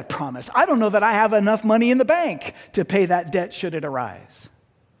make that promise. I don't know that I have enough money in the bank to pay that debt should it arise.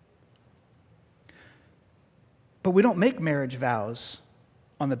 But we don't make marriage vows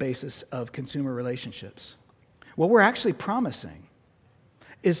on the basis of consumer relationships. What we're actually promising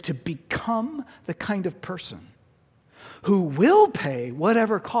is to become the kind of person who will pay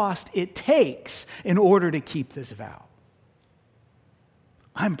whatever cost it takes in order to keep this vow.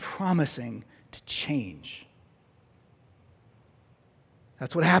 I'm promising to change.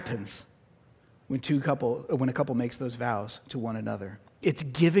 That's what happens when a couple makes those vows to one another. It's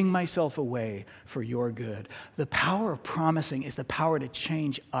giving myself away for your good. The power of promising is the power to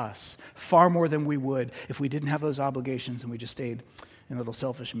change us far more than we would if we didn't have those obligations and we just stayed in a little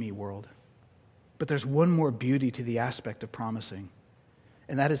selfish me world. But there's one more beauty to the aspect of promising,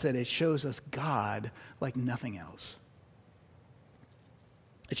 and that is that it shows us God like nothing else.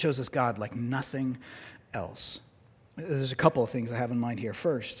 It shows us God like nothing else. There's a couple of things I have in mind here.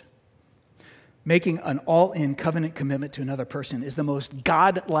 First, making an all-in covenant commitment to another person is the most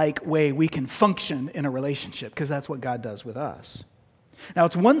God-like way we can function in a relationship, because that's what God does with us. Now,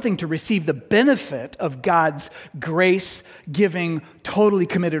 it's one thing to receive the benefit of God's grace-giving, totally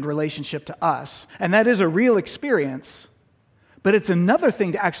committed relationship to us, and that is a real experience, but it's another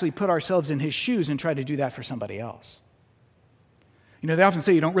thing to actually put ourselves in His shoes and try to do that for somebody else. You know, they often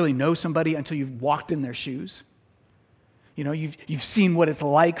say you don't really know somebody until you've walked in their shoes. You know, you've seen what it's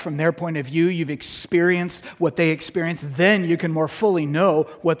like from their point of view. You've experienced what they experienced. Then you can more fully know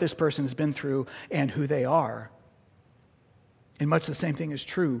what this person has been through and who they are. And much the same thing is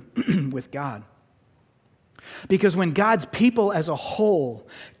true with God. Because when God's people as a whole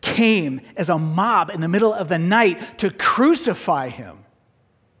came as a mob in the middle of the night to crucify Him,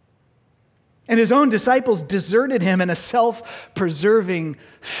 and His own disciples deserted Him in a self-preserving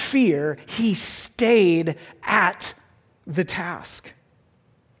fear, He stayed at the task.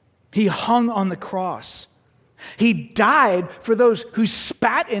 He hung on the cross. He died for those who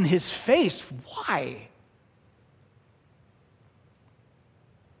spat in His face. Why?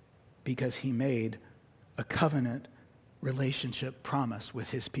 Because He made a covenant relationship promise with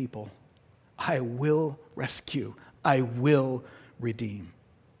His people. I will rescue. I will redeem.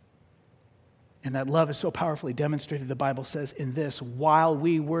 And that love is so powerfully demonstrated, the Bible says, in this: while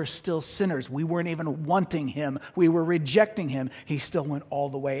we were still sinners, we weren't even wanting Him, we were rejecting Him, He still went all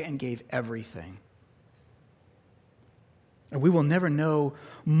the way and gave everything. And we will never know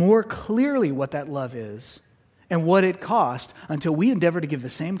more clearly what that love is and what it cost until we endeavor to give the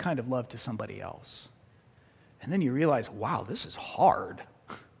same kind of love to somebody else. And then you realize, wow, this is hard.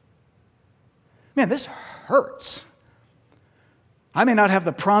 Man, this hurts. I may not have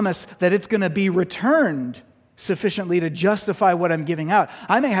the promise that it's going to be returned sufficiently to justify what I'm giving out.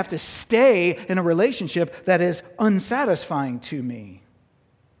 I may have to stay in a relationship that is unsatisfying to me.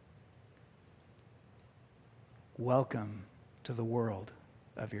 Welcome to the world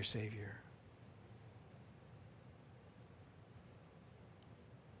of your Savior.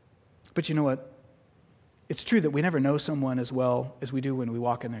 But you know what? It's true that we never know someone as well as we do when we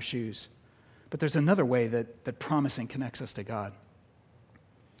walk in their shoes. But there's another way that promising connects us to God.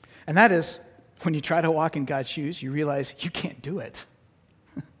 And that is, when you try to walk in God's shoes, you realize you can't do it.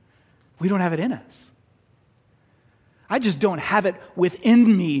 We don't have it in us. I just don't have it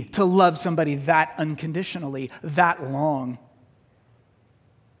within me to love somebody that unconditionally, that long.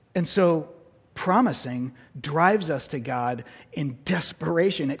 And so promising drives us to God in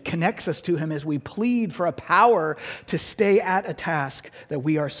desperation. It connects us to Him as we plead for a power to stay at a task that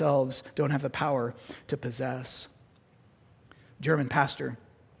we ourselves don't have the power to possess. German pastor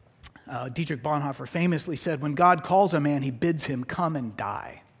Dietrich Bonhoeffer famously said, when God calls a man, He bids him come and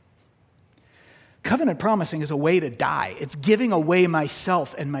die. Covenant promising is a way to die. It's giving away myself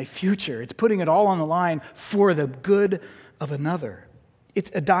and my future. It's putting it all on the line for the good of another.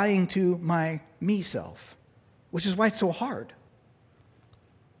 It's a dying to my me-self, which is why it's so hard.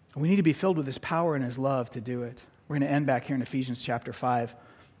 We need to be filled with His power and His love to do it. We're going to end back here in Ephesians chapter 5.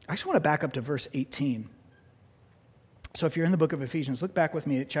 I actually want to back up to verse 18. So if you're in the book of Ephesians, look back with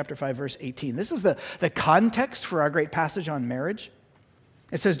me at chapter 5, verse 18. This is the context for our great passage on marriage.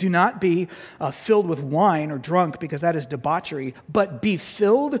 It says, do not be filled with wine or drunk, because that is debauchery, but be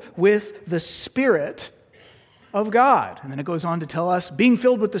filled with the Spirit of God. And then it goes on to tell us, being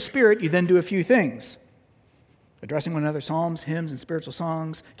filled with the Spirit, you then do a few things. Addressing one another, psalms, hymns, and spiritual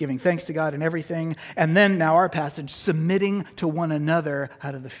songs, giving thanks to God in everything. And then now our passage, submitting to one another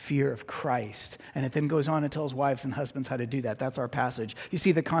out of the fear of Christ. And it then goes on and tells wives and husbands how to do that. That's our passage. You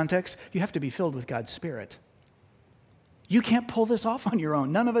see the context? You have to be filled with God's Spirit. You can't pull this off on your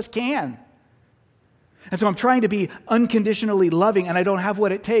own. None of us can. And so I'm trying to be unconditionally loving, and I don't have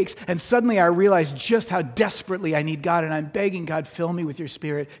what it takes. And suddenly I realize just how desperately I need God, and I'm begging God, fill me with your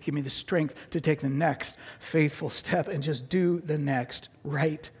Spirit. Give me the strength to take the next faithful step and just do the next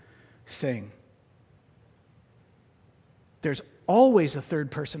right thing. There's always a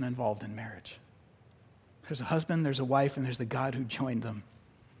third person involved in marriage. There's a husband, there's a wife, and there's the God who joined them.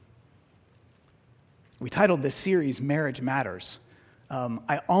 We titled this series, Marriage Matters.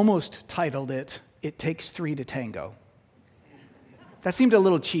 I almost titled it, It Takes Three to Tango. That seemed a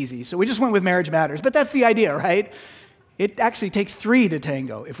little cheesy, so we just went with Marriage Matters. But that's the idea, right? It actually takes three to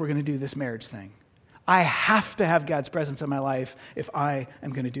tango if we're going to do this marriage thing. I have to have God's presence in my life if I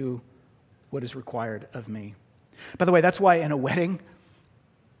am going to do what is required of me. By the way, that's why in a wedding,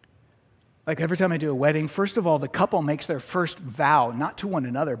 like every time I do a wedding, first of all, the couple makes their first vow, not to one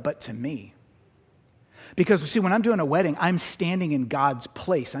another, but to me. Because, see, when I'm doing a wedding, I'm standing in God's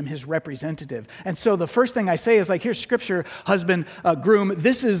place. I'm His representative. And so the first thing I say is like, here's scripture, husband, groom,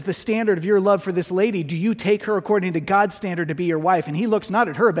 this is the standard of your love for this lady. Do you take her according to God's standard to be your wife? And he looks not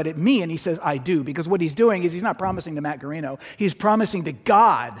at her, but at me, and he says, I do. Because what he's doing is he's not promising to Matt Garino. He's promising to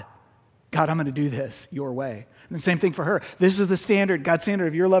God, God, I'm going to do this your way. And the same thing for her. This is the standard, God's standard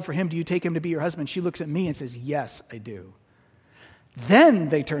of your love for him. Do you take him to be your husband? She looks at me and says, yes, I do. Then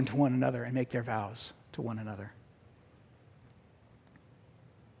they turn to one another and make their vows to one another.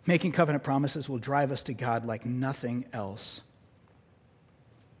 Making covenant promises will drive us to God like nothing else.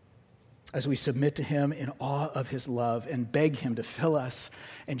 As we submit to Him in awe of His love and beg Him to fill us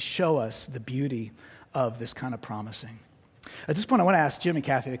and show us the beauty of this kind of promising. At this point, I want to ask Jim and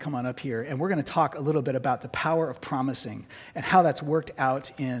Kathy to come on up here, and we're going to talk a little bit about the power of promising and how that's worked out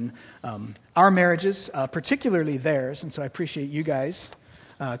in our marriages, particularly theirs. And so I appreciate you guys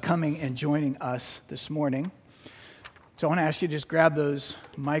coming and joining us this morning. So I want to ask you to just grab those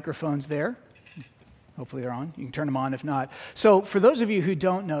microphones there. Hopefully they're on. You can turn them on if not. So for those of you who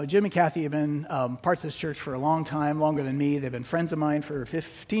don't know, Jim and Kathy have been parts of this church for a long time, longer than me. They've been friends of mine for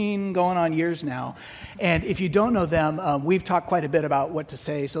 15 going on years now. And if you don't know them, we've talked quite a bit about what to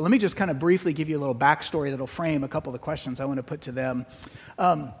say. So let me just kind of briefly give you a little backstory that'll frame a couple of the questions I want to put to them.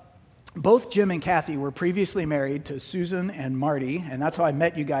 Both Jim and Kathy were previously married to Susan and Marty, and that's how I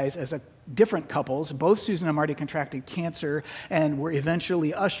met you guys as different couples. Both Susan and Marty contracted cancer and were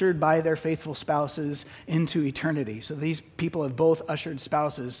eventually ushered by their faithful spouses into eternity. So these people have both ushered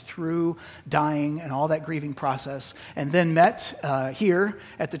spouses through dying and all that grieving process, and then met here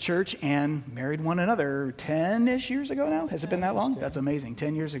at the church and married one another 10-ish years ago now. Has it been that long? That's amazing.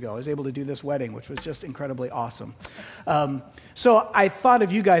 10 years ago, I was able to do this wedding, which was just incredibly awesome. So I thought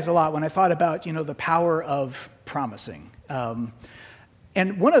of you guys a lot when I thought about, the power of promising.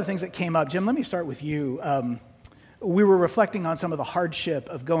 And one of the things that came up, Jim, let me start with you. We were reflecting on some of the hardship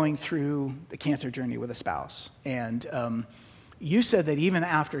of going through the cancer journey with a spouse. And you said that even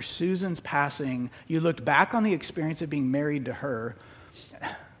after Susan's passing, you looked back on the experience of being married to her.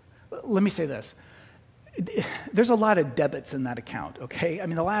 Let me say this. there's a lot of debits in that account, okay? I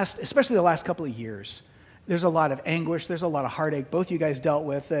mean, especially the last couple of years, there's a lot of anguish, there's a lot of heartache both you guys dealt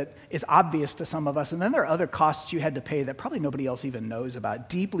with that is obvious to some of us, and then there are other costs you had to pay that probably nobody else even knows about,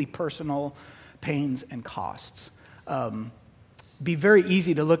 deeply personal pains and costs. Be very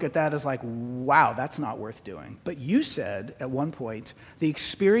easy to look at that as like, wow, that's not worth doing. But you said at one point, the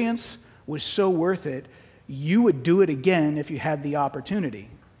experience was so worth it, you would do it again if you had the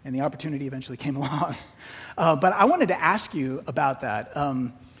opportunity. And the opportunity eventually came along. But I wanted to ask you about that.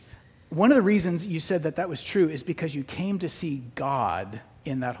 One of the reasons you said that was true is because you came to see God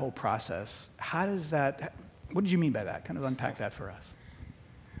in that whole process. What did you mean by that? Kind of unpack that for us.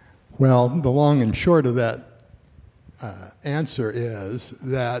 Well, the long and short of that answer is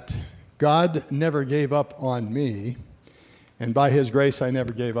that God never gave up on me, and by His grace I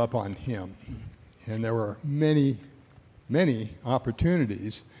never gave up on Him. And there were many, many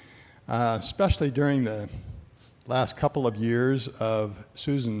opportunities, especially during the last couple of years of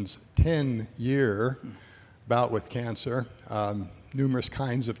Susan's 10-year bout with cancer, numerous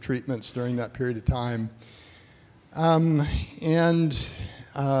kinds of treatments during that period of time.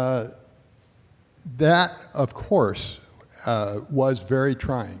 That, of course, was very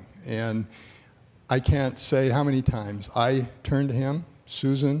trying. And I can't say how many times I turned to Him,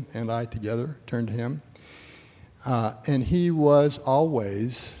 Susan and I together turned to Him, and He was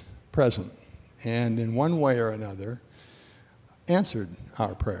always present, and in one way or another answered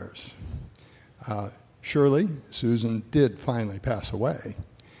our prayers. Surely, Susan did finally pass away.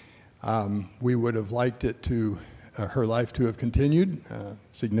 We would have liked her life to have continued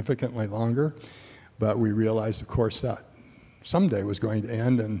significantly longer, but we realized, of course, that someday was going to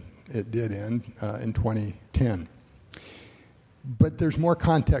end, and it did end in 2010. But there's more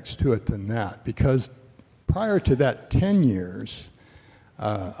context to it than that, because prior to that 10 years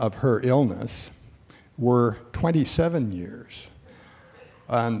of her illness were 27 years,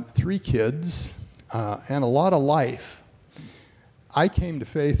 3 kids, and a lot of life. I came to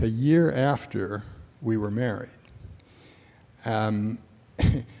faith a year after we were married.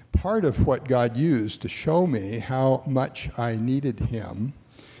 Part of what God used to show me how much I needed Him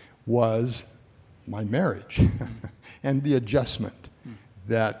was my marriage and the adjustment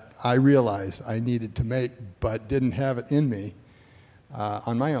that I realized I needed to make, but didn't have it in me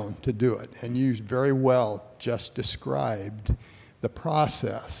on my own to do it. And you very well just described the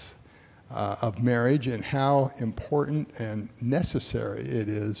process of marriage and how important and necessary it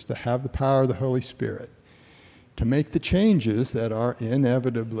is to have the power of the Holy Spirit to make the changes that are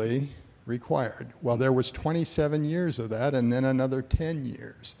inevitably required. Well, there was 27 years of that, and then another 10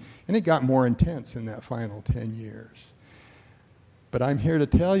 years. And it got more intense in that final 10 years. But I'm here to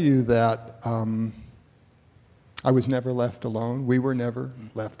tell you that I was never left alone. We were never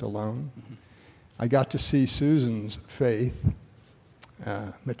left alone. I got to see Susan's faith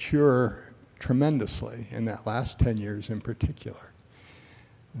mature tremendously in that last 10 years in particular.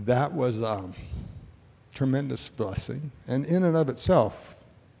 That was tremendous blessing, and in and of itself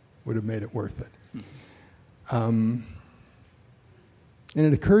would have made it worth it. And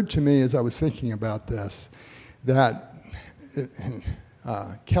it occurred to me as I was thinking about this that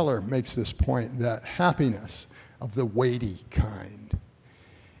Keller makes this point that happiness of the weighty kind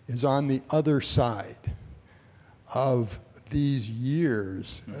is on the other side of these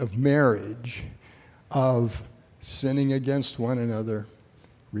years of marriage, of sinning against one another,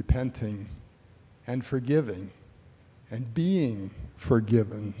 repenting, and forgiving, and being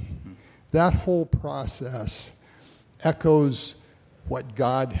forgiven. That whole process echoes what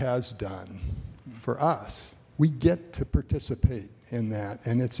God has done for us. We get to participate in that,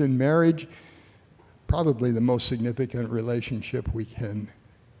 and it's in marriage probably the most significant relationship we can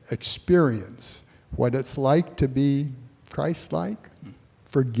experience. What it's like to be Christ-like,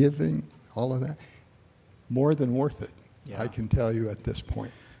 forgiving, all of that, more than worth it, I can tell you at this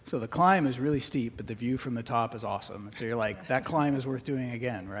point. So the climb is really steep, but the view from the top is awesome. So you're like, that climb is worth doing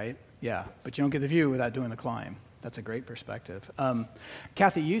again, right? Yeah, but you don't get the view without doing the climb. That's a great perspective.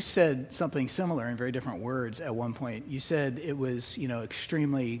 Kathy, you said something similar in very different words at one point. You said it was,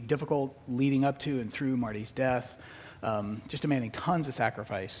 extremely difficult leading up to and through Marty's death, just demanding tons of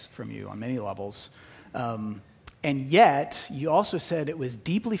sacrifice from you on many levels. And yet, you also said it was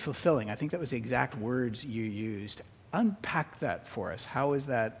deeply fulfilling. I think that was the exact words you used. Unpack that for us. How is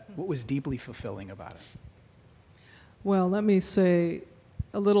that? What was deeply fulfilling about it? Well, let me say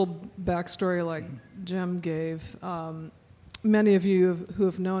a little backstory like Jim gave. Many of you who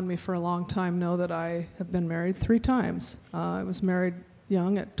have known me for a long time know that I have been married 3 times. I was married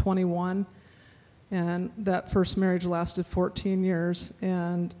young at 21, and that first marriage lasted 14 years.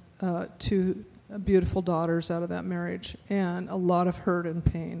 And to beautiful daughters out of that marriage, and a lot of hurt and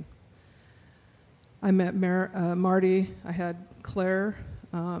pain. I met Marty. I had Claire,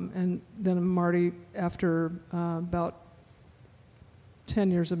 and then Marty, after about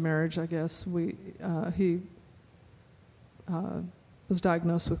 10 years of marriage, I guess, he was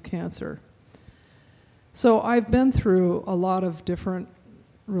diagnosed with cancer. So I've been through a lot of different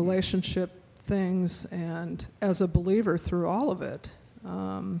relationship things, and as a believer through all of it.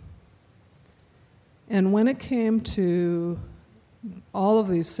 And when it came to all of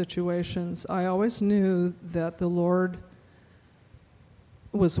these situations, I always knew that the Lord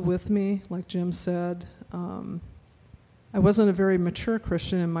was with me, like Jim said. I wasn't a very mature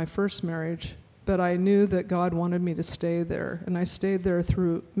Christian in my first marriage, but I knew that God wanted me to stay there, and I stayed there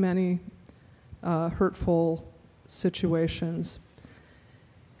through many hurtful situations.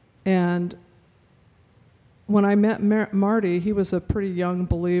 And when I met Marty, he was a pretty young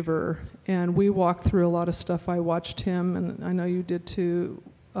believer, and we walked through a lot of stuff. I watched him, and I know you did too,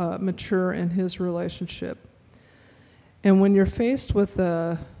 mature in his relationship. And when you're faced with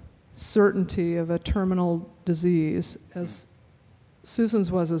the certainty of a terminal disease, as Susan's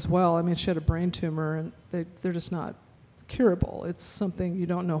was as well, I mean, she had a brain tumor, and they're just not curable. It's something you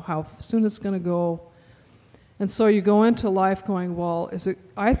don't know how soon it's going to go. And so you go into life going, well,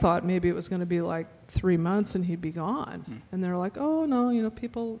 I thought maybe it was going to be like 3 months and he'd be gone. And they're like, oh, no,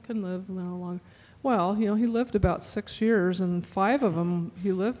 people can live a little longer. Well, he lived about 6 years, and 5 of them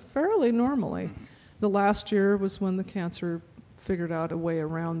he lived fairly normally. The last year was when the cancer figured out a way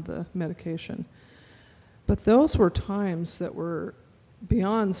around the medication. But those were times that were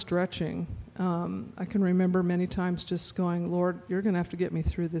beyond stretching. I can remember many times just going, Lord, you're going to have to get me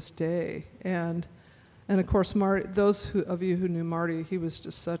through this day. And of course, Marty, those of you who knew Marty, he was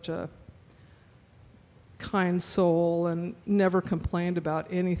just such a kind soul and never complained about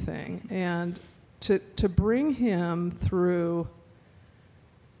anything. And to bring him through,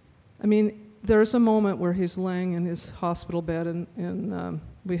 I mean, there's a moment where he's laying in his hospital bed, and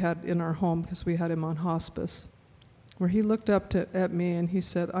we had in our home, because we had him on hospice, where he looked up at me and he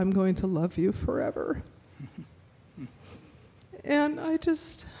said, I'm going to love you forever. And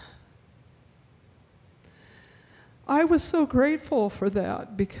I was so grateful for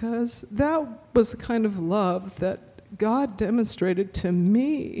that, because that was the kind of love that God demonstrated to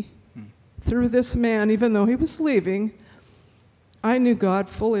me through this man. Even though he was leaving, I knew God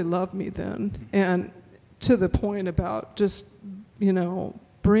fully loved me then, and to the point about just,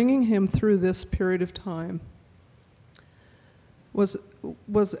 bringing him through this period of time was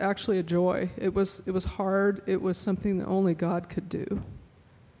actually a joy. It was hard. It was something that only God could do.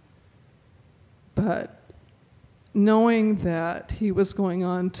 But knowing that he was going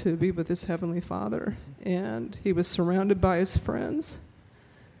on to be with his Heavenly Father, and he was surrounded by his friends,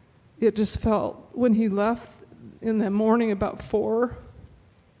 it just felt, when he left in the morning about 4,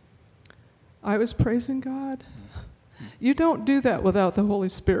 I was praising God. You don't do that without the Holy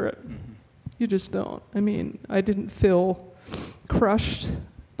Spirit. You just don't. I mean, I didn't feel crushed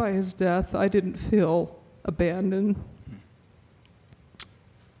by his death. I didn't feel abandoned.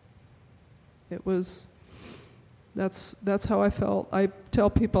 That's how I felt. I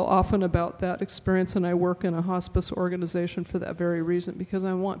tell people often about that experience, and I work in a hospice organization for that very reason, because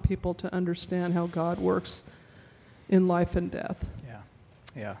I want people to understand how God works in life and death.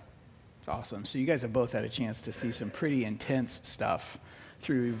 Yeah. It's awesome. So you guys have both had a chance to see some pretty intense stuff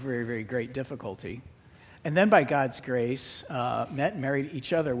through very, very great difficulty. And then by God's grace, met and married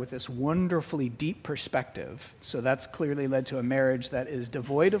each other with this wonderfully deep perspective. So that's clearly led to a marriage that is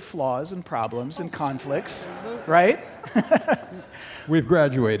devoid of flaws and problems and conflicts, right? We've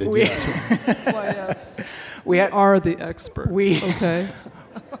graduated, yes. Why, yes. We are the experts, okay?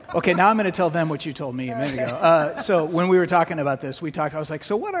 Okay, now I'm going to tell them what you told me a minute ago. So when we were talking about this, I was like,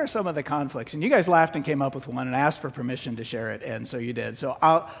 so what are some of the conflicts? And you guys laughed and came up with one, and I asked for permission to share it, and so you did. So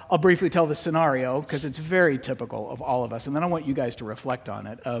I'll briefly tell the scenario, because it's very typical of all of us, and then I want you guys to reflect on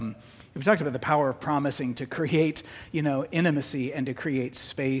it. We talked about the power of promising to create, intimacy and to create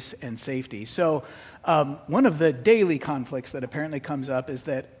space and safety. So one of the daily conflicts that apparently comes up is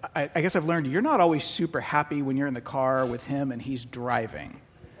that I guess I've learned you're not always super happy when you're in the car with him and he's driving.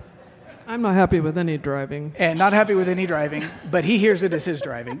 I'm not happy with any driving. And not happy with any driving, but he hears it as his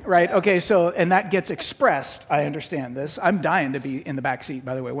driving, right? Okay, and that gets expressed. I understand this. I'm dying to be in the back seat,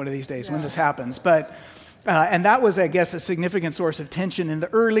 by the way, one of these days when this happens. But and that was, I guess, a significant source of tension in the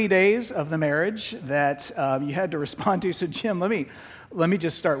early days of the marriage that you had to respond to. So, Jim, let me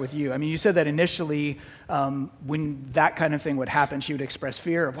just start with you. I mean, you said that initially when that kind of thing would happen, she would express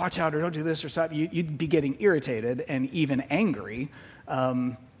fear of watch out or don't do this or something. You'd be getting irritated and even angry.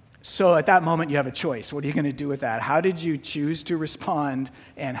 So at that moment, you have a choice. What are you going to do with that? How did you choose to respond,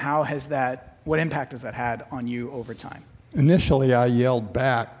 and what impact has that had on you over time? Initially, I yelled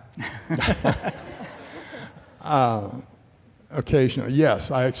back. Occasionally, yes,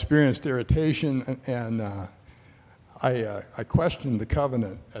 I experienced irritation, and I questioned the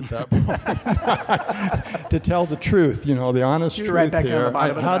covenant at that point. To tell the truth, the honest truth right back here.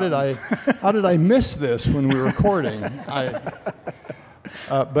 How did I miss this when we were recording?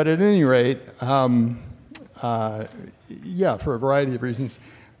 But at any rate, yeah, for a variety of reasons.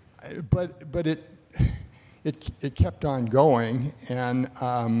 But it kept on going, and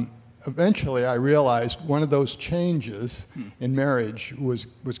eventually I realized one of those changes in marriage was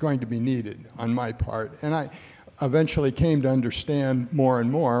going to be needed on my part, and I eventually came to understand more and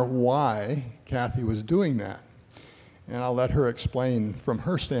more why Kathy was doing that. And I'll let her explain from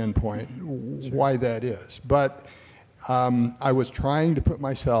her standpoint why that is. But I was trying to put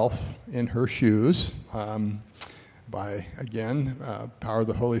myself in her shoes by, again, power of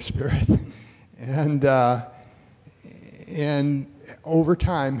the Holy Spirit, and over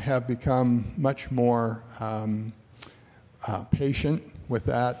time have become much more patient with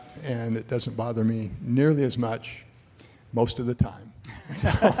that, and it doesn't bother me nearly as much most of the time.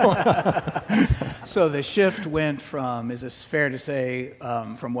 So the shift went from, is this fair to say,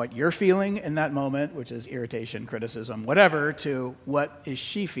 from what you're feeling in that moment, which is irritation, criticism, whatever, to what is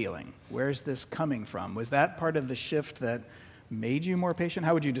she feeling? Where's this coming from? Was that part of the shift that made you more patient?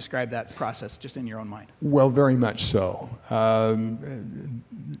 How would you describe that process just in your own mind? Well, very much so.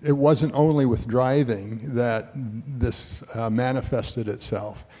 It wasn't only with driving that this manifested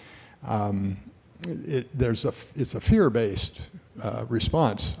itself. It's a fear-based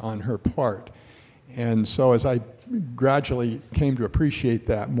response on her part. And so as I gradually came to appreciate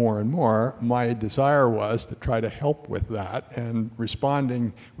that more and more, my desire was to try to help with that, and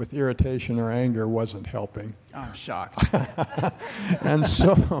responding with irritation or anger wasn't helping. I'm shocked. and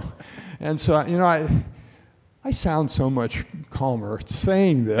so I sound so much calmer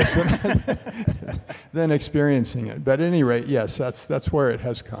saying this than experiencing it. But at any rate, yes, that's where it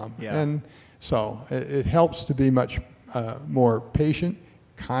has come. Yeah. And so it helps to be much more patient,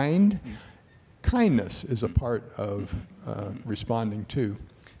 kind. Kindness is a part of responding to.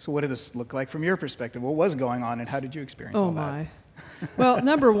 So what did this look like from your perspective? What was going on, and how did you experience all that? Oh, my. Well,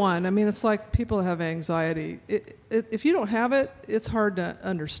 number one, it's like people that have anxiety. If you don't have it, it's hard to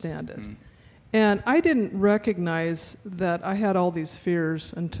understand it. And I didn't recognize that I had all these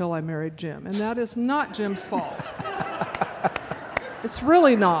fears until I married Jim. And that is not Jim's fault. It's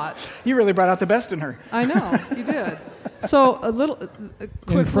really not. You really brought out the best in her. I know, you did. So a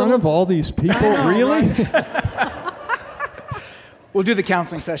quick in front of all these people, know, really? Right? We'll do the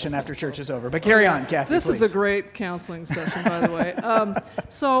counseling session after church is over. But carry on, Kathy, This please. is a great counseling session, by the way.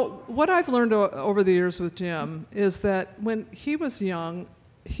 So what I've learned over the years with Jim is that when he was young,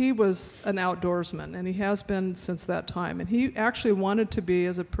 he was an outdoorsman, and he has been since that time. And he actually wanted to be,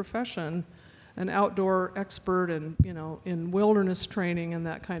 as a profession, an outdoor expert and, in wilderness training and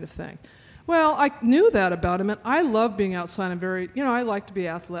that kind of thing. Well, I knew that about him, and I love being outside. I'm very, I like to be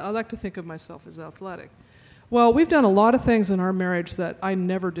athletic. I like to think of myself as athletic. Well, we've done a lot of things in our marriage that I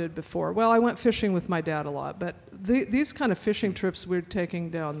never did before. Well, I went fishing with my dad a lot, but these kind of fishing trips we're taking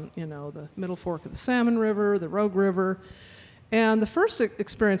down, the Middle Fork of the Salmon River, the Rogue River. And the first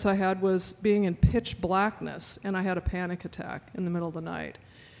experience I had was being in pitch blackness, and I had a panic attack in the middle of the night.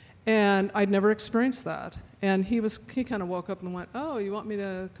 And I'd never experienced that. And he kind of woke up and went, "Oh, you want me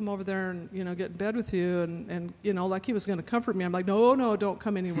to come over there and, get in bed with you?" And like he was going to comfort me. I'm like, no, don't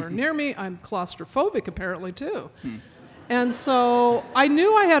come anywhere near me. I'm claustrophobic apparently too. And so I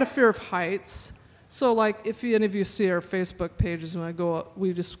knew I had a fear of heights. So like if any of you see our Facebook pages, when I go up,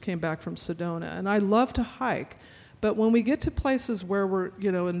 we just came back from Sedona, and I love to hike. But when we get to places where we're,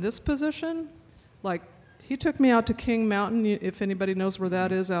 in this position, like he took me out to King Mountain, if anybody knows where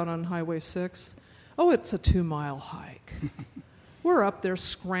that is, out on Highway 6. Oh, it's a 2-mile hike. We're up there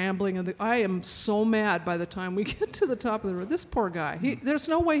scrambling, and I am so mad by the time we get to the top of the road. This poor guy, there's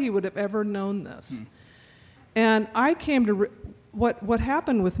no way he would have ever known this. And I came to, what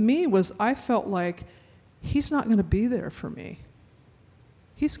happened with me was I felt like he's not going to be there for me.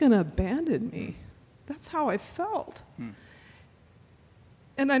 He's going to abandon me. That's how I felt.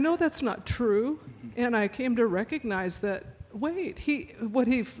 And I know that's not true, and I came to recognize that, wait,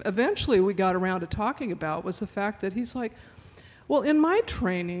 eventually we got around to talking about was the fact that he's like, well, in my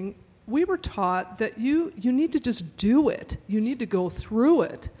training, we were taught that you need to just do it. You need to go through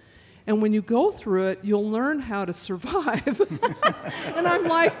it. And when you go through it, you'll learn how to survive. And I'm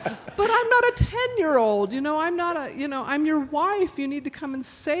like, but I'm not a 10-year-old. I'm not I'm your wife. You need to come and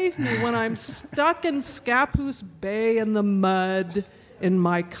save me when I'm stuck in Scappoose Bay in the mud in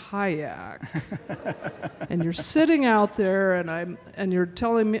my kayak. And you're sitting out there and you're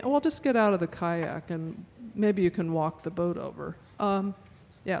telling me, well, just get out of the kayak and maybe you can walk the boat over.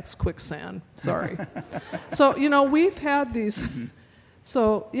 Yeah, it's quicksand. Sorry. So, we've had these.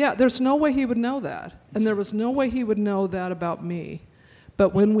 So, yeah, there's no way he would know that. And there was no way he would know that about me.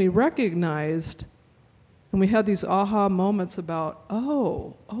 But when we recognized and we had these aha moments about,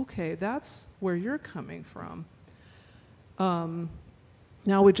 oh, okay, that's where you're coming from.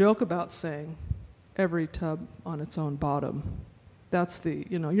 Now we joke about saying every tub on its own bottom. That's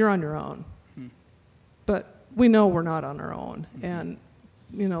you're on your own. But we know we're not on our own. And,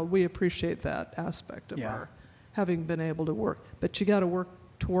 we appreciate that aspect of our having been able to work. But you got to work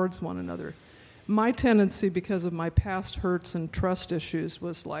towards one another. My tendency, because of my past hurts and trust issues,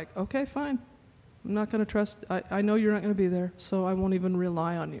 was like, okay, fine. I'm not going to trust. I know you're not going to be there, so I won't even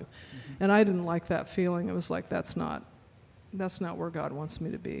rely on you. And I didn't like that feeling. It was like, that's not where God wants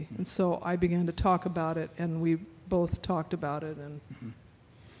me to be. And so I began to talk about it, and we both talked about it and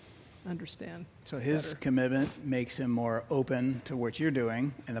understand. So his better. commitment makes him more open to what you're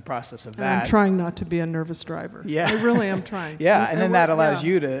doing in the process of And that. I'm trying not to be a nervous driver. Yeah. I really am trying. And then that allows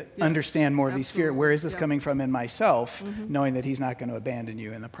you to Yes, understand more of these fears. absolutely. Where is this Yeah. coming from in myself, knowing that he's not going to abandon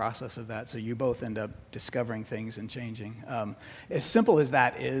you in the process of that. So you both end up discovering things and changing. As simple as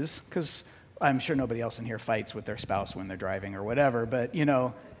that is, because I'm sure nobody else in here fights with their spouse when they're driving or whatever, but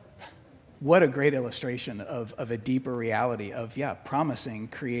what a great illustration of a deeper reality of, promising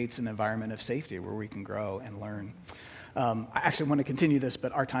creates an environment of safety where we can grow and learn. I actually want to continue this,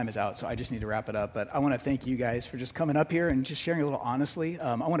 but our time is out, so I just need to wrap it up. But I want to thank you guys for just coming up here and just sharing a little honestly.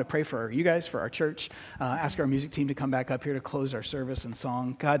 I want to pray for you guys, for our church, ask our music team to come back up here to close our service in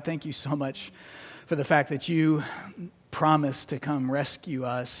song. God, thank you so much for the fact that you promised to come rescue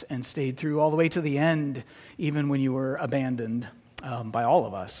us and stayed through all the way to the end, even when you were abandoned by all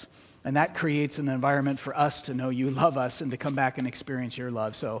of us. And that creates an environment for us to know you love us and to come back and experience your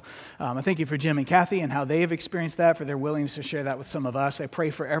love. So I thank you for Jim and Kathy and how they have experienced that, for their willingness to share that with some of us. I pray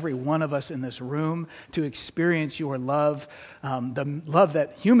for every one of us in this room to experience your love, the love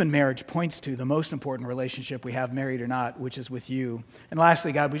that human marriage points to, the most important relationship we have, married or not, which is with you. And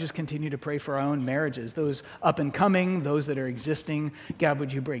lastly, God, we just continue to pray for our own marriages, those up and coming, those that are existing. God,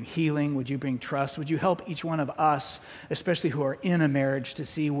 would you bring healing? Would you bring trust? Would you help each one of us, especially who are in a marriage, to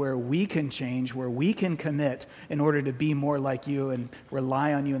see where we can change, where we can commit in order to be more like you and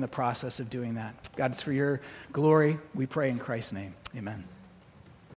rely on you in the process of doing that. God, it's for your glory. We pray in Christ's name. Amen.